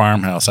I hear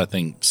farmhouse, I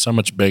think so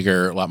much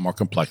bigger, a lot more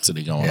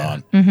complexity going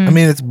on. Mm-hmm. I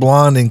mean, it's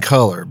blonde in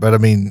color, but I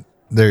mean,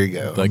 there you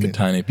go. Like I a mean,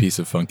 tiny piece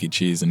of funky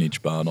cheese in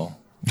each bottle.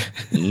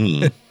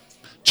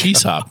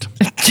 Cheese hopped.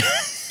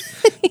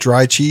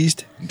 dry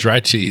cheesed. Dry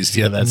cheese.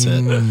 Yeah, that's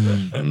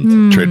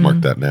it. trademark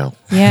that now.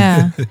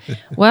 Yeah.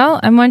 Well,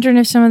 I'm wondering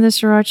if some of the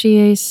Sriracha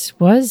Ace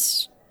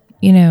was,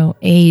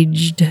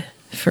 aged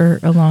for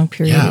a long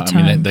period Yeah, of I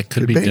time. mean, that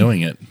could be be.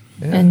 doing it.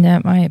 And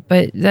that might,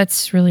 but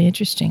that's really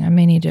interesting. I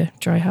may need to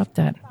dry hop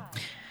that.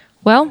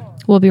 Well,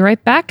 we'll be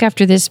right back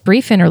after this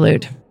brief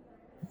interlude.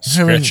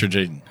 Scratch your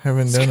jig.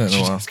 Haven't done it in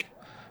a while.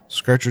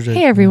 Scratcher J.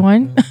 Hey,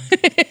 everyone.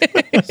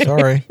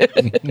 Sorry.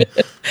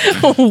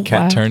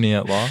 Cat Turney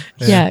at law.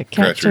 Yeah,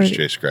 Cat Scratchers, Turd-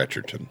 Jay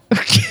Scratcherton.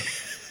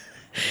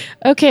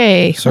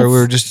 Okay. Sorry, we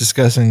were just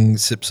discussing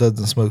Sip Suds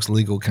and Smokes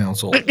legal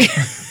counsel.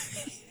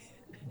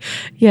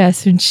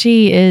 Yes, and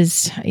she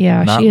is,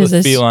 Not she is the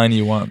a feline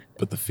you want,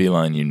 but the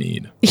feline you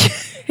need.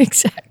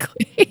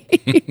 Exactly.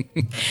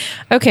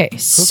 Okay, On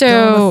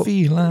so a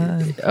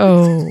feline.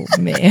 oh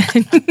man.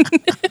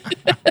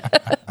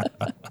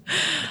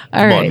 All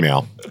Come right. on,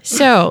 meow.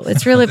 So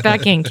let's reel it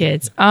back in,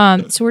 kids.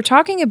 So we're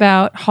talking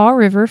about Haw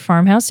River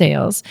Farmhouse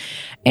Ales,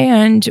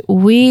 and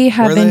we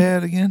have Where been. they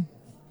at again?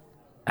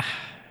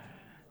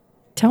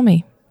 Tell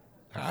me.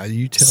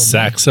 You tell me.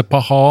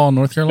 Saxapahal,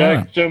 North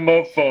Carolina.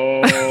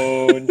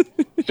 Saxophone.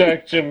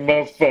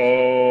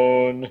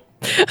 Saxophone.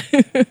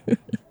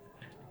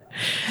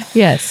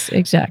 Yes,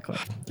 exactly.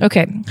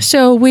 Okay,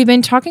 so we've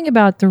been talking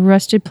about the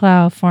Rusted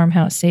Plow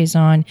Farmhouse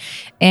Saison,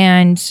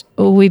 and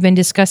we've been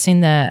discussing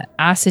the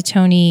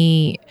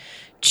acetone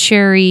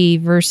cherry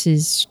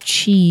versus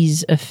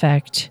cheese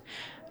effect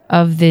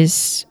of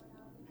this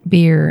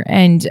beer,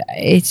 and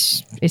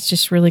it's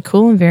just really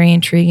cool and very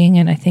intriguing,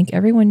 and I think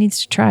everyone needs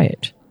to try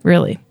it,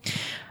 really.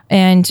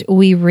 And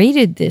we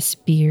rated this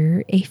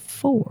beer a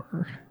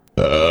 4.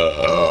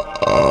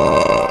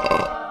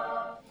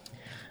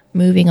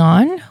 Moving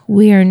on,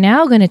 we are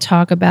now going to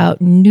talk about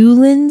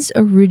Newland's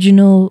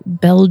Original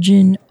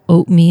Belgian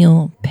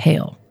Oatmeal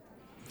Pale.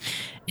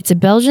 It's a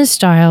Belgian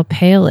style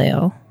pale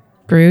ale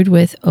brewed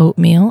with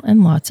oatmeal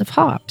and lots of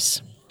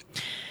hops.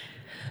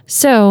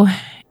 So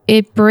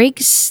it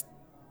breaks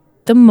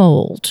the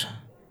mold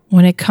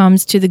when it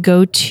comes to the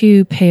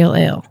go-to pale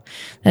ale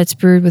that's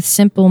brewed with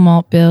simple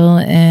malt bill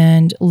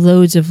and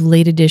loads of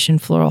late edition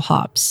floral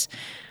hops.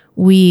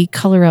 We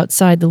color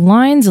outside the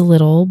lines a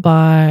little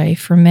by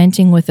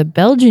fermenting with a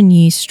Belgian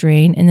yeast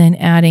strain and then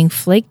adding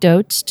flaked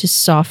oats to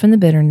soften the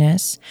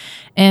bitterness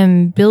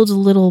and build a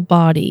little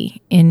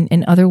body in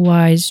an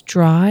otherwise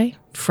dry,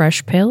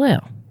 fresh pale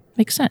ale.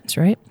 Makes sense,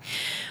 right?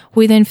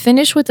 We then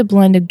finish with a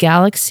blend of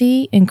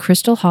Galaxy and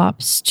Crystal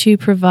hops to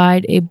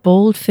provide a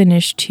bold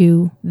finish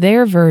to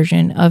their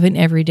version of an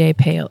everyday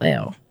pale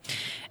ale.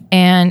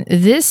 And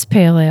this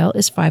pale ale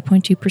is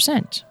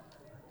 5.2%.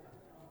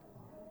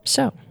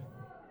 So...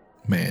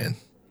 Man.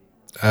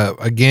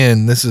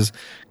 Again, this is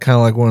kind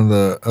of like one of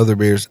the other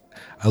beers.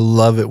 I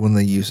love it when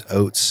they use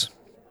oats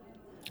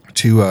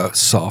to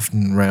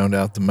soften and round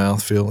out the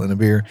mouthfeel in a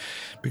beer,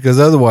 because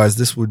otherwise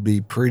this would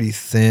be pretty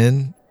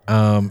thin,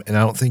 and I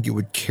don't think it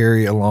would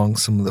carry along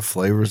some of the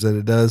flavors that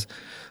it does.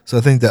 So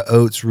I think the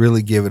oats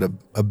really give it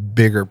a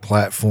bigger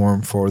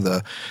platform for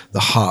the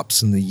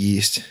hops and the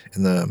yeast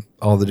and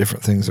all the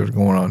different things that are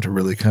going on to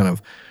really kind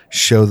of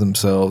show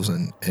themselves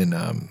and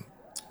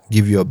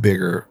give you a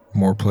bigger,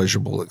 more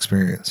pleasurable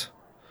experience.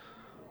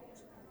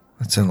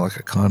 That sounded like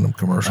a condom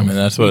commercial. I mean,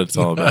 that's what it's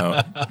all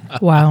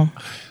about. Wow.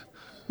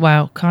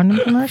 Condom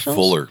commercials?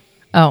 Fuller,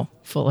 Oh,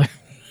 Fuller.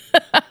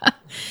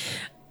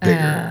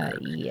 bigger,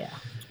 Yeah.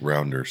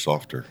 rounder,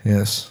 softer.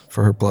 Yes,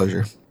 for her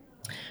pleasure.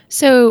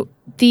 So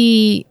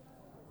the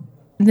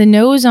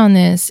nose on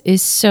this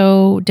is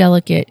so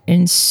delicate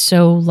and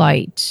so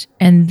light.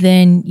 And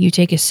then you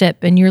take a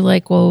sip and you're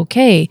like, well,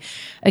 okay,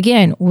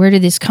 again, where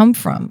did this come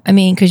from? I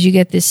mean, because you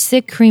get this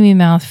thick, creamy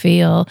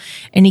mouthfeel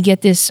and you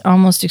get this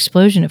almost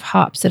explosion of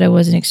hops that I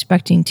wasn't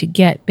expecting to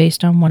get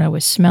based on what I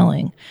was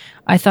smelling.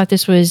 I thought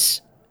this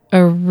was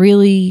a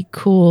really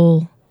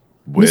cool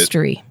Wit.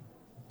 mystery.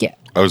 Yeah.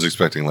 I was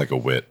expecting like a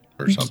wit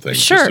or something.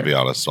 Sure. Just to be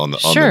honest, on the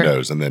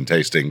nose, and then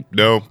tasting.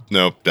 No,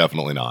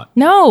 definitely not.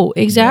 No,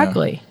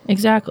 exactly.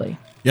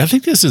 Yeah, I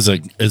think this is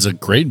a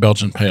great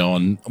Belgian pale,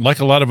 and like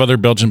a lot of other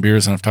Belgian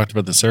beers, and I've talked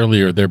about this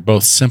earlier, they're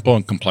both simple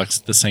and complex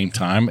at the same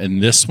time.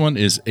 And this one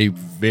is a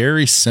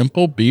very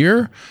simple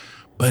beer,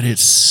 but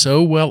it's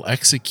so well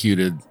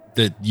executed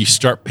that you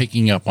start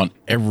picking up on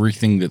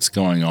everything that's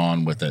going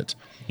on with it.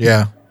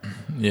 Yeah.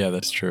 Yeah,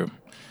 that's true.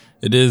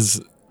 It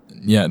is.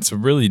 Yeah, it's a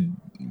really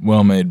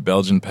well-made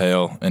Belgian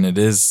pale, and it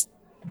is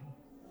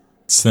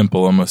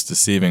simple, almost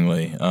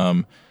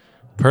deceivingly.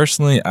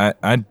 Personally,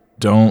 I'm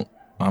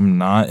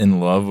not in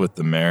love with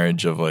the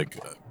marriage of like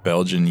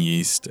Belgian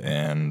yeast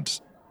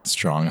and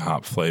strong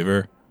hop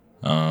flavor.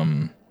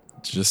 It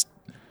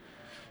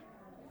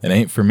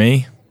ain't for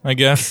me, I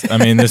guess. I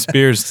mean, this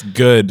beer's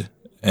good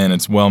and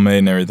it's well made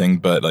and everything,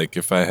 but like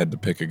if I had to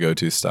pick a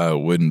go-to style,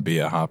 it wouldn't be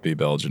a hoppy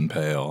Belgian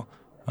pale.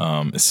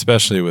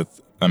 Especially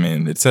with, I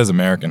mean, it says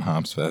American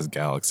hops, but it has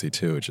Galaxy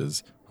too, which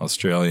is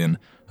Australian.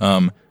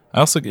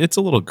 It's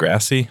a little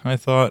grassy, I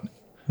thought.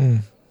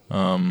 I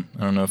don't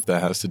know if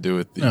that has to do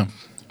with the... Yeah,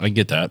 I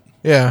get that.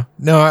 Yeah,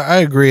 no, I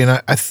agree.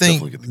 And I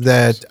think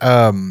that,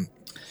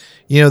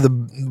 the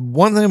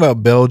one thing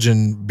about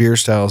Belgian beer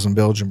styles and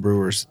Belgian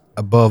brewers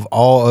above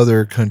all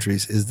other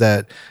countries is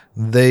that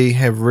they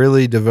have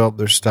really developed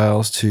their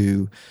styles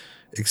to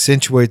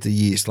accentuate the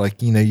yeast.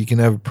 Like, you can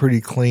have a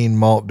pretty clean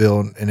malt bill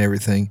and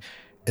everything,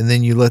 and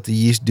then you let the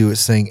yeast do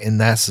its thing,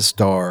 and that's the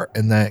star,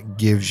 and that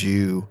gives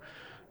you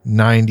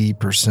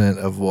 90%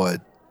 of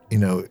what,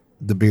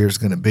 the beer is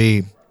going to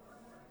be.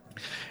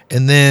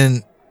 And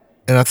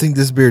I think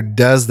this beer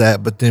does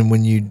that, but then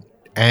when you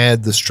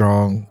add the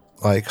strong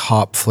like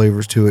hop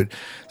flavors to it,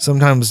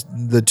 sometimes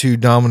the two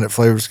dominant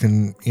flavors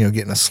can, get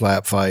in a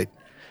slap fight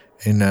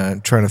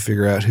and trying to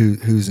figure out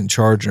who's in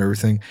charge and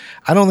everything.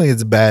 I don't think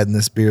it's bad in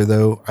this beer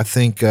though. I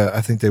think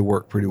they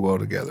work pretty well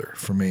together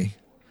for me.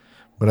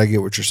 But I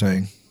get what you're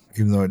saying,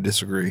 even though I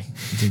disagree. I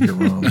think you're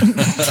wrong.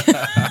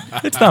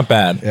 It's not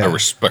bad. I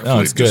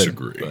respectfully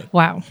disagree. Good,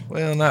 wow.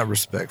 Well, not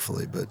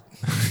respectfully, but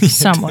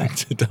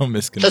somewhat. Don't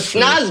misconstrue.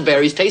 The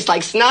snozberries taste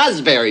like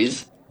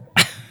snozberries.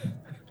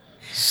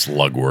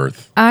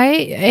 Slugworth.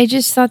 I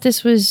just thought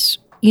this was,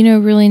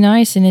 really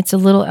nice, and it's a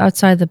little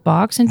outside the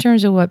box in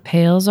terms of what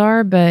pales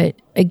are. But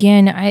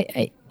again,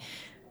 I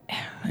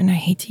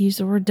hate to use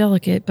the word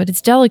delicate, but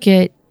it's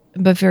delicate,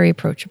 but very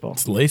approachable.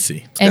 It's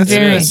lacy. And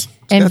very, it's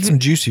got some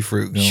juicy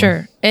fruit going.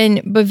 Sure.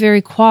 But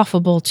very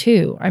quaffable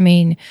too. I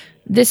mean,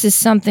 this is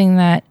something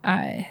that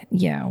I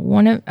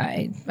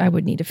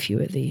would need a few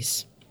of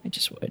these. I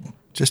just would.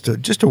 Just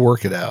to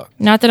work it out.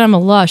 Not that I'm a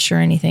lush or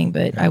anything,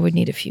 but I would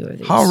need a few of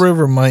these. Haw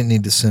River might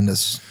need to send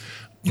us,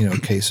 a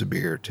case of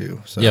beer or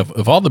two. So. Yeah,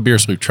 of all the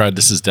beers we've tried,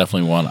 this is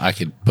definitely one I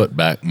could put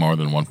back more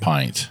than one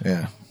pint.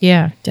 Yeah.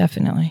 Yeah,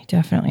 definitely.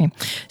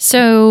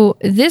 So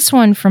this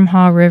one from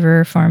Haw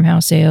River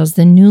Farmhouse Ales,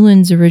 the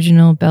Newlands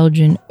Original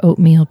Belgian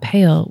Oatmeal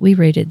Pale, we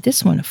rated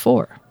this one a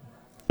 4.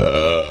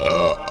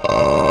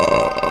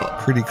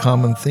 Pretty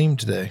common theme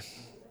today.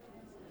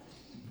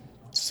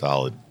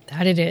 Solid.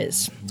 That it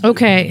is.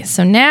 Okay,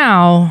 so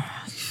now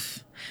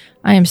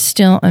I am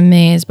still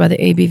amazed by the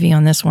ABV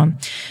on this one.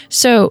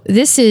 So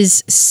this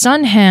is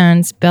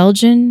Sunhands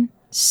Belgian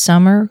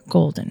Summer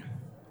Golden.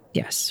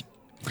 Yes.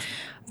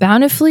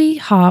 Bountifully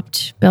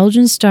hopped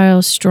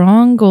Belgian-style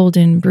strong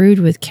golden brewed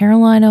with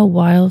Carolina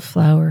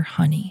wildflower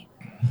honey.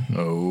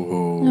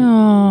 Oh.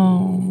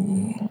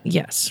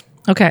 Yes.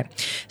 Okay.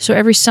 So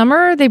every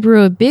summer they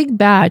brew a big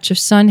batch of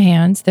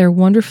Sunhands, their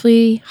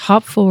wonderfully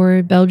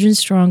hop-forward Belgian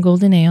strong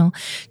golden ale,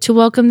 to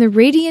welcome the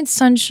radiant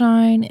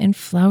sunshine and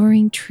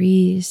flowering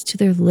trees to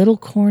their little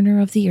corner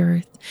of the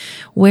earth,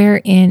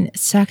 where in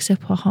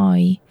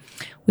Saxe-Pahai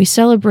we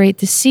celebrate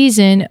the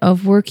season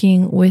of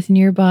working with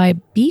nearby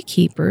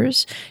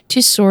beekeepers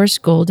to source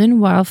golden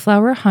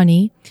wildflower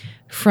honey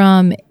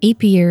from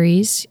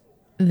apiaries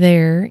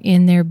there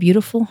in their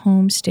beautiful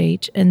home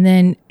state, and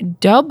then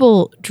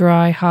double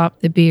dry hop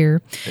the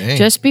beer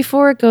just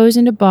before it goes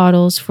into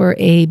bottles for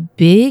a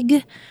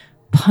big,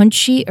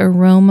 punchy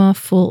aroma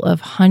full of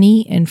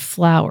honey and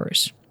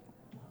flowers.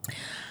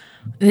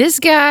 This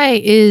guy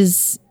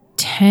is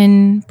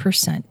 10%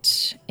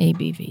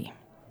 ABV.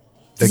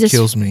 That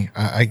kills me.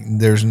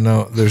 There's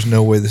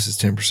no way this is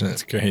 10%.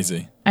 It's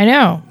crazy. I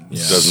know.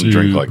 Yeah. Doesn't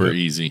drink like Super it.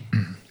 easy.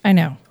 I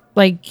know.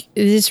 Like,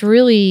 this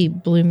really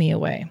blew me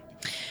away.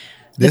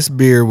 This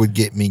beer would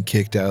get me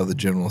kicked out of the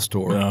general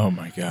store. Oh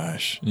my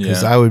gosh!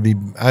 Because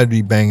Yeah, I'd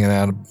be banging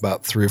out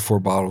about 3 or 4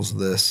 bottles of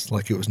this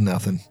like it was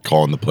nothing.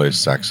 Calling the place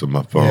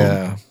saxophone.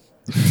 Yeah.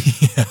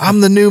 I'm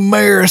the new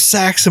mayor of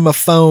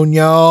Saxophone,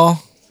 y'all.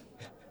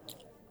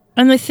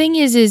 And the thing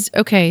is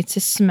okay, to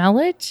smell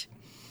it,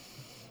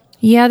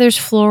 yeah, there's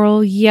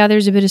floral, yeah,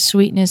 there's a bit of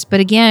sweetness, but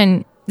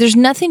again, there's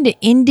nothing to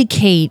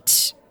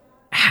indicate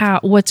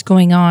what's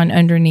going on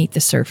underneath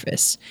the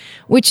surface,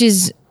 which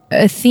is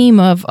a theme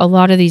of a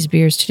lot of these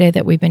beers today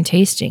that we've been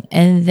tasting.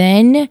 And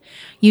then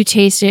you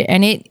taste it,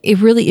 and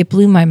it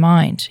blew my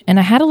mind. And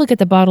I had to look at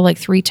the bottle like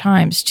 3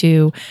 times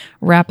to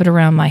wrap it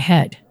around my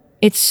head.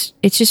 it's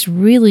just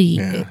really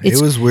Yeah, it's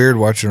it was weird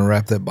watching her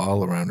wrap that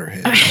ball around her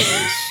head.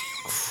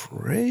 It was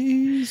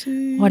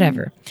crazy.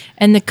 whatever.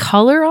 And the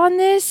color on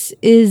this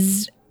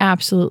is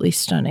absolutely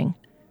stunning.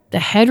 The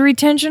head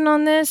retention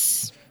on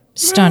this,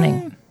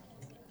 stunning.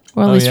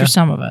 Or at least for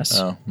some of us.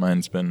 Oh,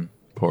 mine's been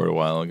poured a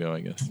while ago,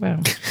 I guess.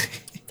 Well,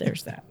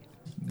 there's that.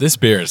 This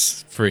beer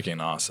is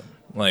freaking awesome.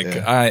 Like,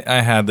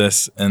 I had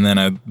this, and then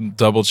I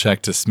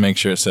double-checked to make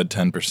sure it said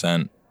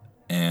 10%,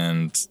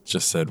 and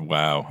just said,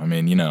 wow. I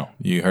mean,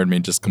 you heard me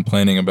just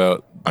complaining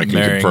about I can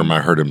confirm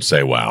I heard him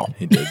say wow.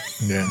 He did.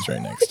 Yeah. He's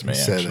right next to me,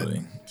 Said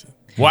actually.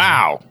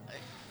 Wow.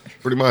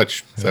 Pretty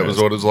much. That was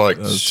what it was like.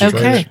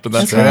 Okay. But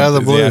that's Straight out of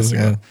the blue. enthusiastic.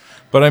 Yeah.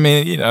 But I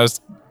mean, I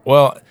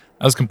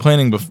was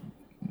complaining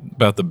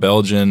about the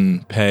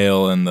Belgian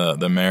pale and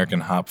the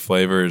American hop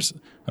flavors.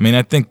 I mean,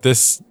 I think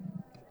this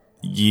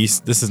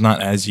is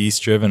not as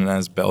yeast driven and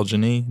as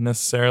Belgian-y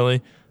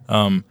necessarily.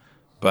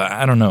 But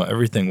I don't know.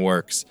 Everything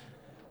works.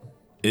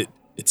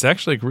 It's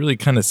actually really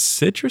kind of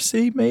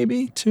citrusy,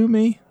 maybe, to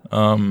me.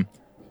 And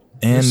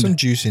There's some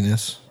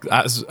juiciness.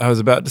 I was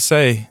about to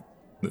say,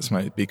 this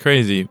might be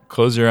crazy.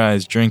 Close your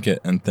eyes, drink it,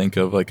 and think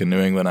of like a New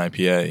England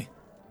IPA.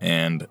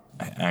 And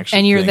I actually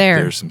And you're think there.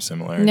 There's some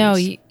similarities. No,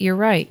 you're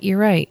right. You're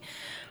right.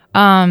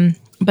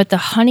 But the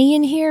honey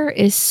in here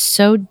is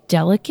so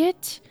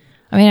delicate.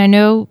 I mean, I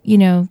know,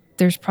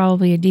 there's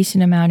probably a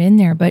decent amount in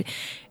there, but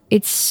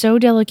it's so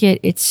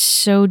delicate. It's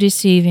so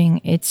deceiving.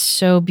 It's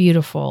so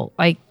beautiful.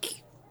 Like,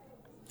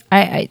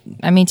 I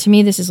mean, to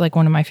me, this is like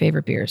one of my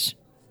favorite beers.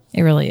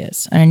 It really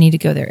is. And I need to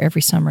go there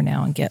every summer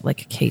now and get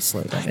like a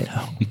caseload of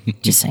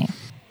it. Just saying.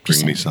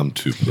 Bring me some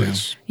too,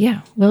 please.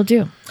 Yeah, will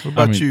do. What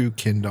about you,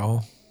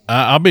 Kendall?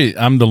 I'm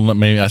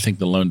I think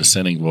the lone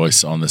dissenting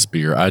voice on this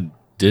beer. I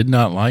did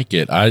not like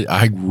it.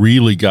 I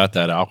really got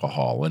that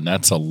alcohol, and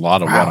that's a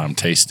lot of what I'm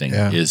tasting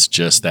is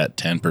just that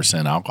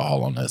 10%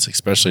 alcohol on this,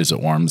 especially as it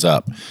warms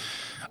up.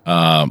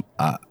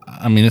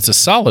 I mean, it's a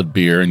solid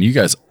beer, and you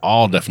guys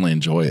all definitely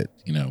enjoy it.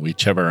 We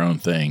each have our own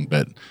thing,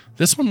 but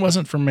this one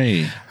wasn't for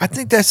me. I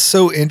think that's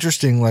so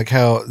interesting, like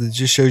how it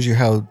just shows you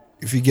how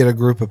if you get a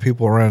group of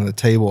people around the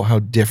table, how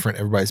different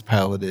everybody's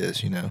palate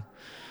is,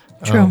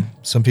 True.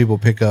 Some people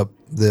pick up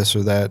this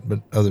or that,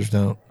 but others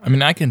don't. I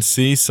mean, I can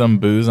see some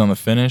booze on the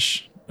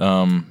finish,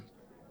 and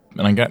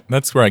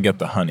that's where I get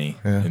the honey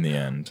in the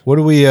end. What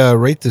do we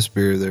rate this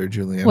beer there,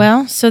 Julianne?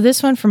 Well, so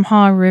this one from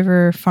Haw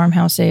River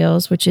Farmhouse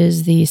Ales, which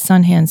is the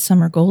Sunhand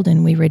Summer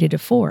Golden, we rated a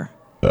 4.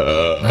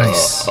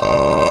 Nice.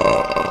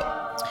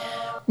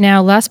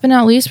 Now, last but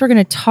not least, we're going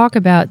to talk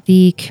about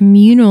the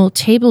communal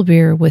table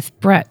beer with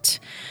Brett.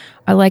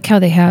 I like how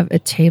they have a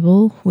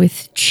table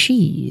with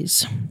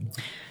cheese.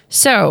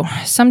 So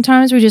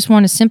sometimes we just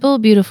want a simple,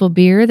 beautiful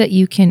beer that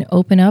you can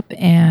open up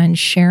and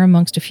share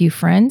amongst a few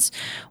friends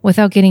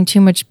without getting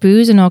too much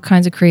booze and all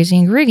kinds of crazy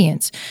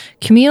ingredients.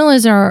 Communal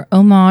is our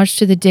homage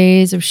to the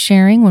days of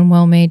sharing when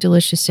well-made,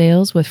 delicious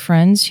ales with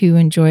friends who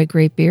enjoy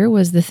great beer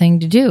was the thing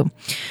to do.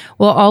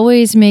 We'll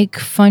always make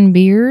fun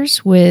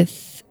beers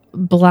with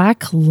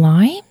black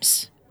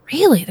limes.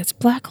 Really? That's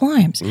black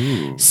limes.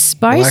 Ooh.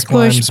 Spice Black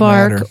bush limes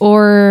bark matter.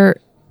 or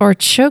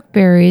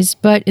chokeberries.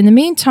 But in the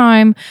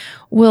meantime,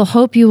 we'll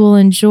hope you will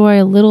enjoy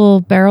a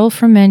little barrel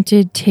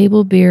fermented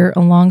table beer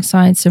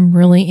alongside some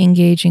really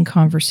engaging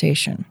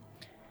conversation.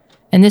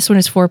 And this one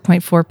is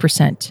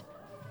 4.4%.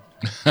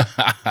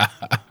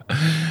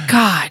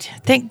 God,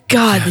 thank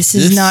God this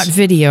is not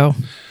video.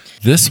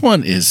 This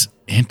one is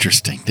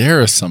interesting. There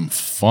is some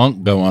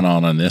funk going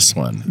on this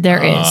one.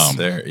 There is.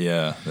 There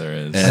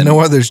is. I know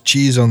why there's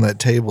cheese on that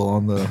table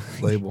on the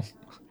label.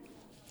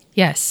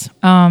 Yes,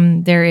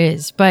 there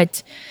is,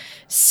 but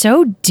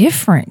so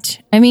different.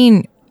 I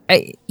mean,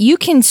 you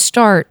can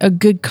start a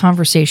good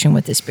conversation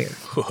with this beer.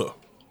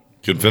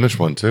 Could finish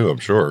one too, I'm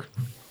sure.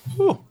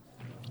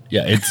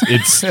 Yeah,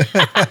 it's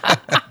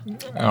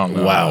I don't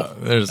know. Wow.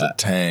 There's a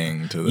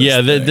tang to this.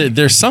 yeah. thing.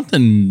 There's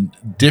something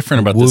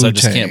different about this. I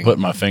just Wu-Tang. can't put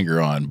my finger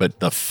on, but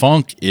the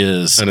funk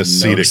is And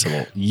acetic.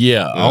 noticeable.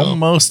 Yeah,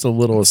 almost a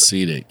little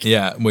acetic.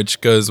 Yeah,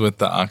 which goes with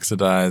the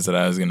oxidized that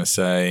I was going to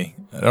say.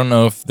 I don't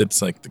know if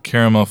it's like the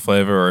caramel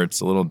flavor or it's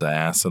a little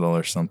diacetyl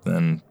or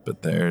something, but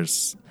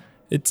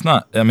it's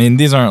not, I mean,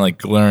 these aren't like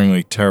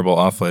glaringly terrible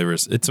off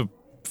flavors. It's a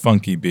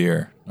funky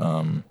beer.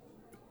 I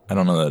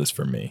don't know that it's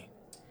for me.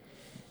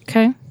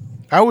 Okay.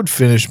 I would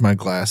finish my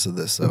glass of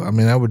this, though. I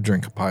mean, I would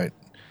drink a pint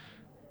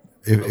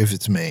if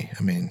it's me.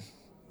 I mean,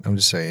 I'm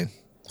just saying.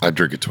 I'd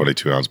drink a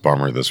 22-ounce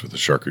bomber of this with a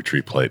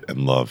charcuterie plate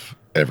and love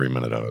every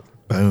minute of it.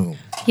 Boom.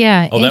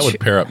 Yeah. Oh, that would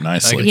pair up I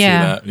nicely. can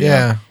Yeah. see that.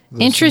 Yeah.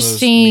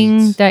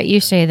 Interesting that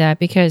you say that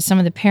because some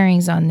of the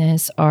pairings on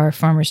this are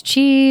farmer's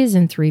cheese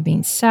and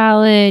 3-bean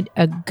salad,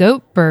 a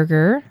goat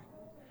burger,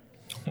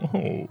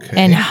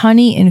 and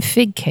honey and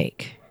fig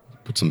cake.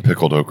 Put some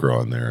pickled okra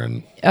on there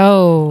and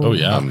Oh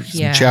yeah.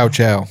 yeah. Chow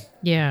chow.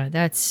 Yeah,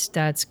 that's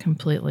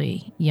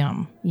completely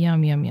yum.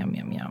 Yum, yum, yum,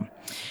 yum,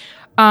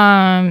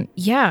 yum.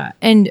 Yeah,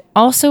 and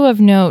also of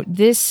note,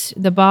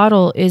 the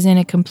bottle is in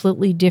a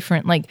completely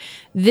different, like,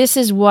 this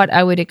is what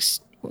I would,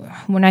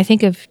 when I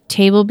think of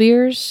table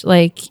beers,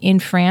 like in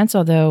France,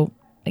 although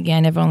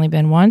again, I've only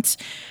been once,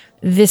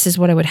 this is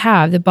what I would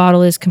have. The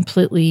bottle is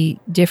completely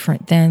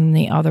different than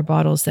the other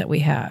bottles that we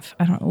have.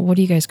 I don't know. What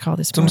do you guys call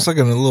this? It's almost like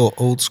a little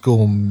old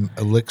school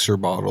elixir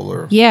bottle,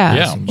 or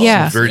yeah.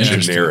 It's very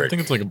Interesting. generic. I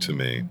think it's like to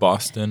me.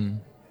 Boston.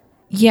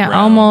 Yeah, round or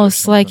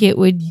almost like something. it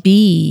would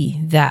be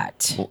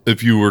that. Well,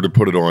 if you were to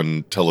put it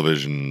on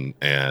television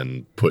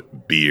and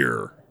put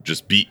beer,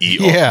 just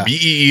B-E-R, Yeah.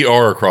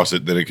 B-E-E-R across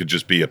it, then it could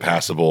just be a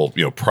passable,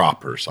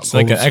 prop or something. It's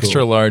like an Old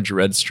extra school. large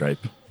red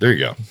stripe. There you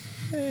go.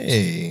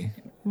 hey,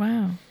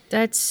 Wow,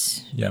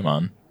 that's Yeah,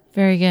 man.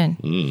 very good.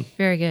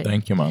 Very good.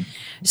 Thank you, mom.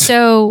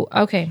 So,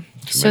 okay.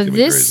 So making me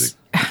this,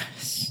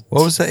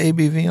 what was the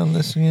ABV on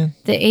this again?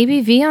 the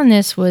ABV on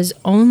this was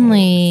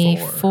only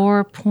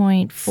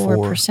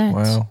 4.4%.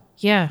 Wow.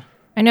 Yeah,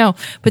 I know.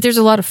 But there's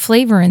a lot of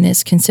flavor in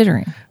this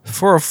considering.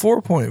 For a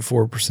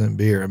 4.4%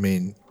 beer, I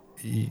mean,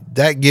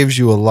 that gives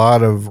you a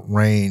lot of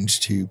range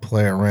to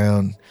play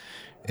around.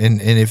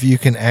 And if you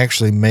can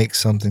actually make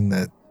something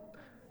that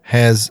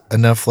has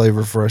enough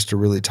flavor for us to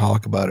really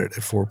talk about it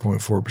at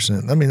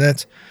 4.4%, I mean,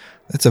 that's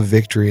a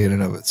victory in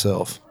and of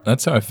itself.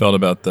 That's how I felt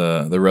about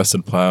the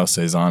Rusted Plow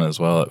Saison as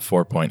well at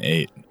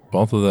 4.8.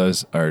 Both of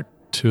those are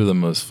two of the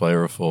most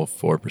flavorful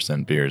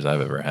 4% beers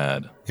I've ever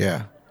had.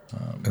 Yeah,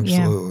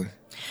 absolutely.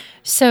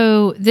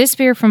 So this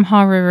beer from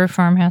Haw River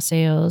Farmhouse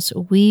Ales,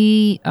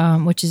 we,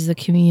 which is the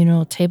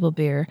communal table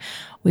beer,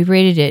 we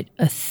rated it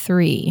a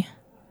 3.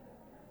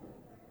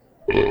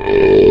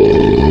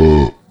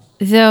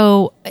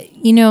 Though,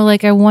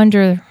 I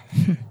wonder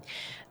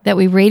that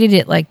we rated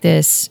it like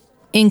this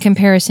in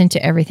comparison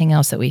to everything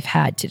else that we've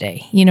had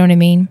today. You know what I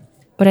mean?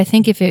 But I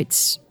think if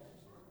it's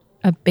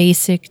a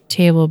basic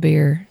table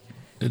beer,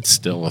 It's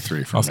still a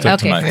 3 for I'll me. stick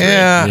to my 3.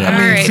 Yeah, all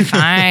right,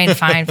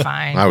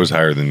 fine. I was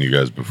higher than you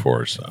guys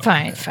before, so.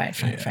 Fine.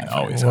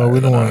 Always Well, we higher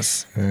don't than want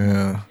us.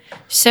 Yeah.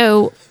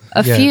 So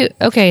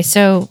Yeah.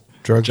 so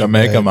Drugs are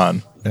Jamaica, bad.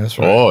 man. That's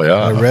right. Oh,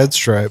 yeah. A red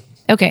stripe.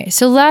 Okay,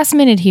 so last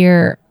minute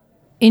here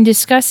in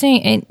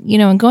discussing and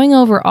and going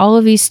over all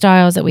of these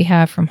styles that we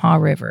have from Haw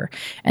River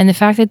and the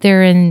fact that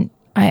they're in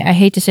I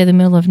hate to say the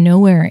middle of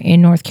nowhere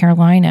in North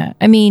Carolina.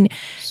 I mean,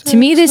 to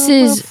me this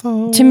is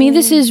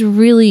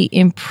really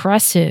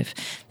impressive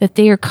that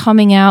they are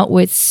coming out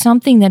with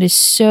something that is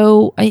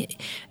so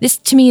this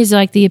to me is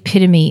like the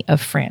epitome of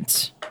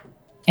France.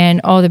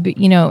 And all the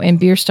and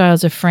beer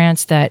styles of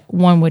France that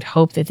one would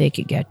hope that they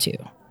could get to.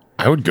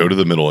 I would go to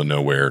the middle of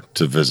nowhere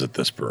to visit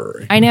this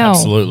brewery. I know.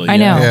 Absolutely, I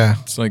yeah. know. Yeah.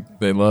 It's like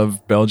they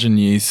love Belgian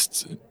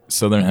yeast,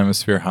 Southern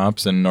Hemisphere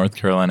hops, and North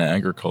Carolina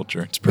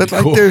agriculture. It's pretty But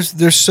like cool.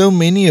 there's so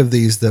many of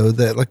these though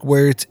that like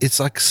where it's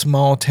like a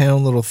small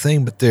town little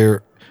thing, but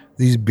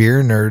these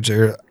beer nerds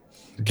are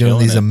doing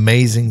Killing these it.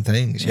 amazing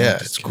things. Yeah,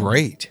 just it's killing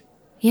great.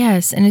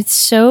 Yes, and it's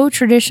so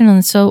traditional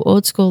and so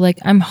old school. Like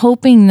I'm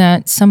hoping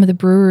that some of the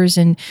brewers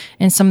and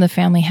some of the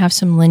family have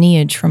some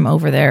lineage from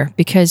over there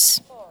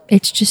because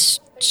it's just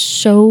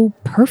so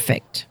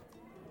perfect.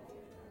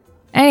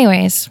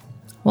 Anyways,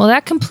 well,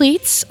 that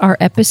completes our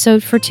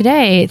episode for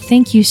today.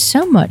 Thank you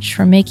so much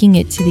for making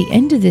it to the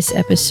end of this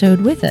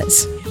episode with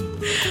us.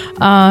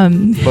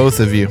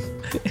 Both of you.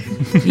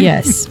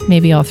 Yes,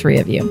 maybe all 3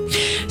 of you.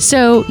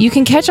 So you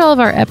can catch all of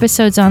our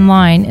episodes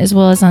online as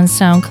well as on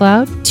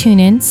SoundCloud,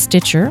 TuneIn,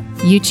 Stitcher,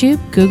 YouTube,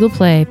 Google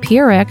Play,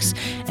 PRX,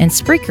 and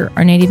Spreaker,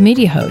 our native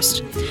media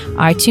host.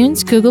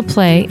 iTunes, Google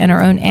Play, and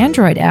our own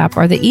Android app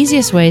are the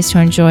easiest ways to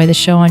enjoy the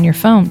show on your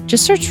phone.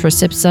 Just search for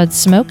Sip Suds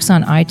Smokes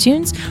on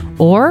iTunes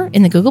or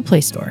in the Google Play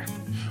Store.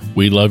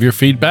 We love your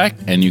feedback,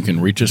 and you can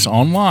reach us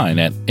online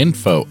at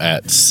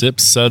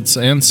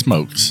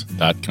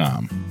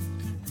info@sipsudsandsmokes.com.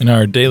 And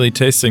our daily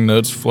tasting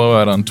notes flow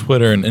out on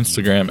Twitter and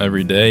Instagram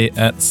every day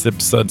at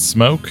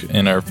SipSudSmoke,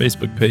 and our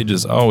Facebook page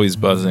is always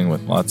buzzing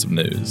with lots of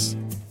news.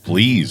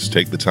 Please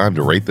take the time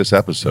to rate this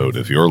episode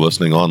if you're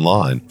listening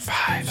online.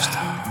 5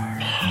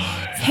 stars.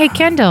 Hey,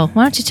 Kendall,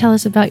 why don't you tell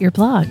us about your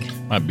blog?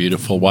 My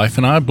beautiful wife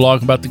and I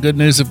blog about the good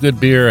news of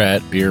good beer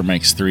at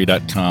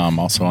beermakes3.com,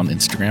 also on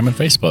Instagram and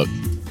Facebook.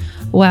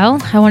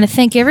 Well, I want to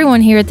thank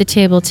everyone here at the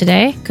table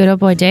today. Good old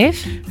boy Dave.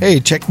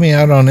 Hey, check me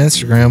out on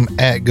Instagram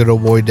at Good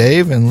Old Boy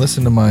Dave and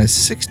listen to my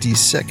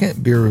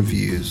 60-second beer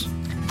reviews.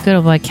 Good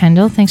old boy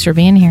Kendall. Thanks for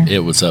being here.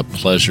 It was a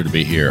pleasure to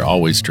be here.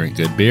 Always drink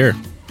good beer.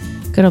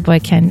 Good old boy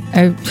Ken.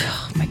 Oh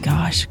my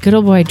gosh. Good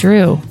old boy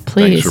Drew.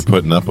 Please. Thanks for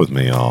putting up with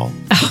me all.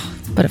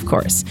 But of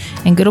course.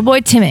 And good old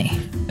boy Timmy.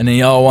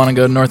 Any of y'all want to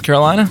go to North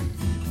Carolina?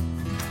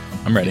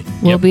 I'm ready.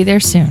 We'll be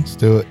there soon. Let's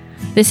do it.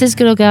 This is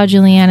good old gal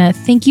Juliana.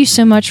 Thank you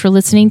so much for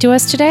listening to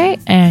us today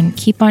and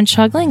keep on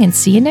chuggling and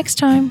see you next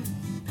time.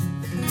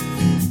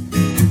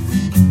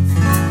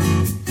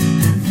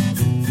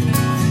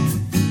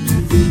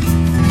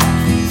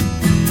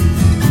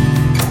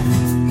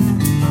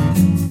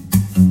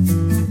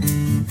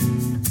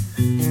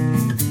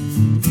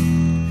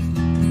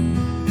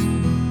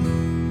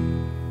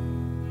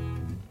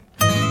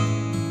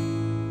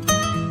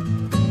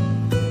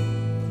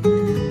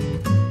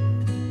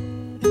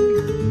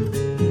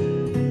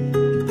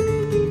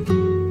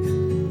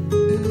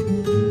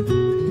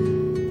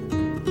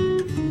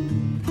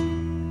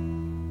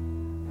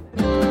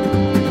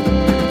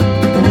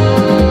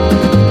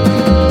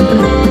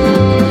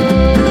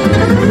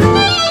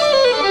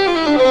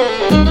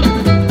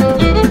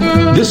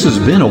 This has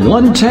been a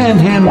One Tan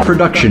Hand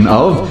production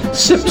of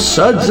Sips,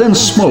 Suds, and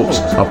Smokes,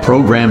 a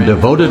program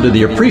devoted to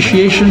the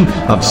appreciation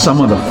of some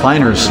of the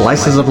finer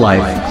slices of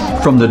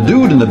life. From the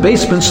Dude in the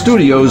Basement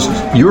Studios,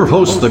 your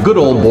hosts, the Good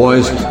Old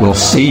Boys, will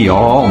see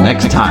y'all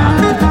next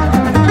time.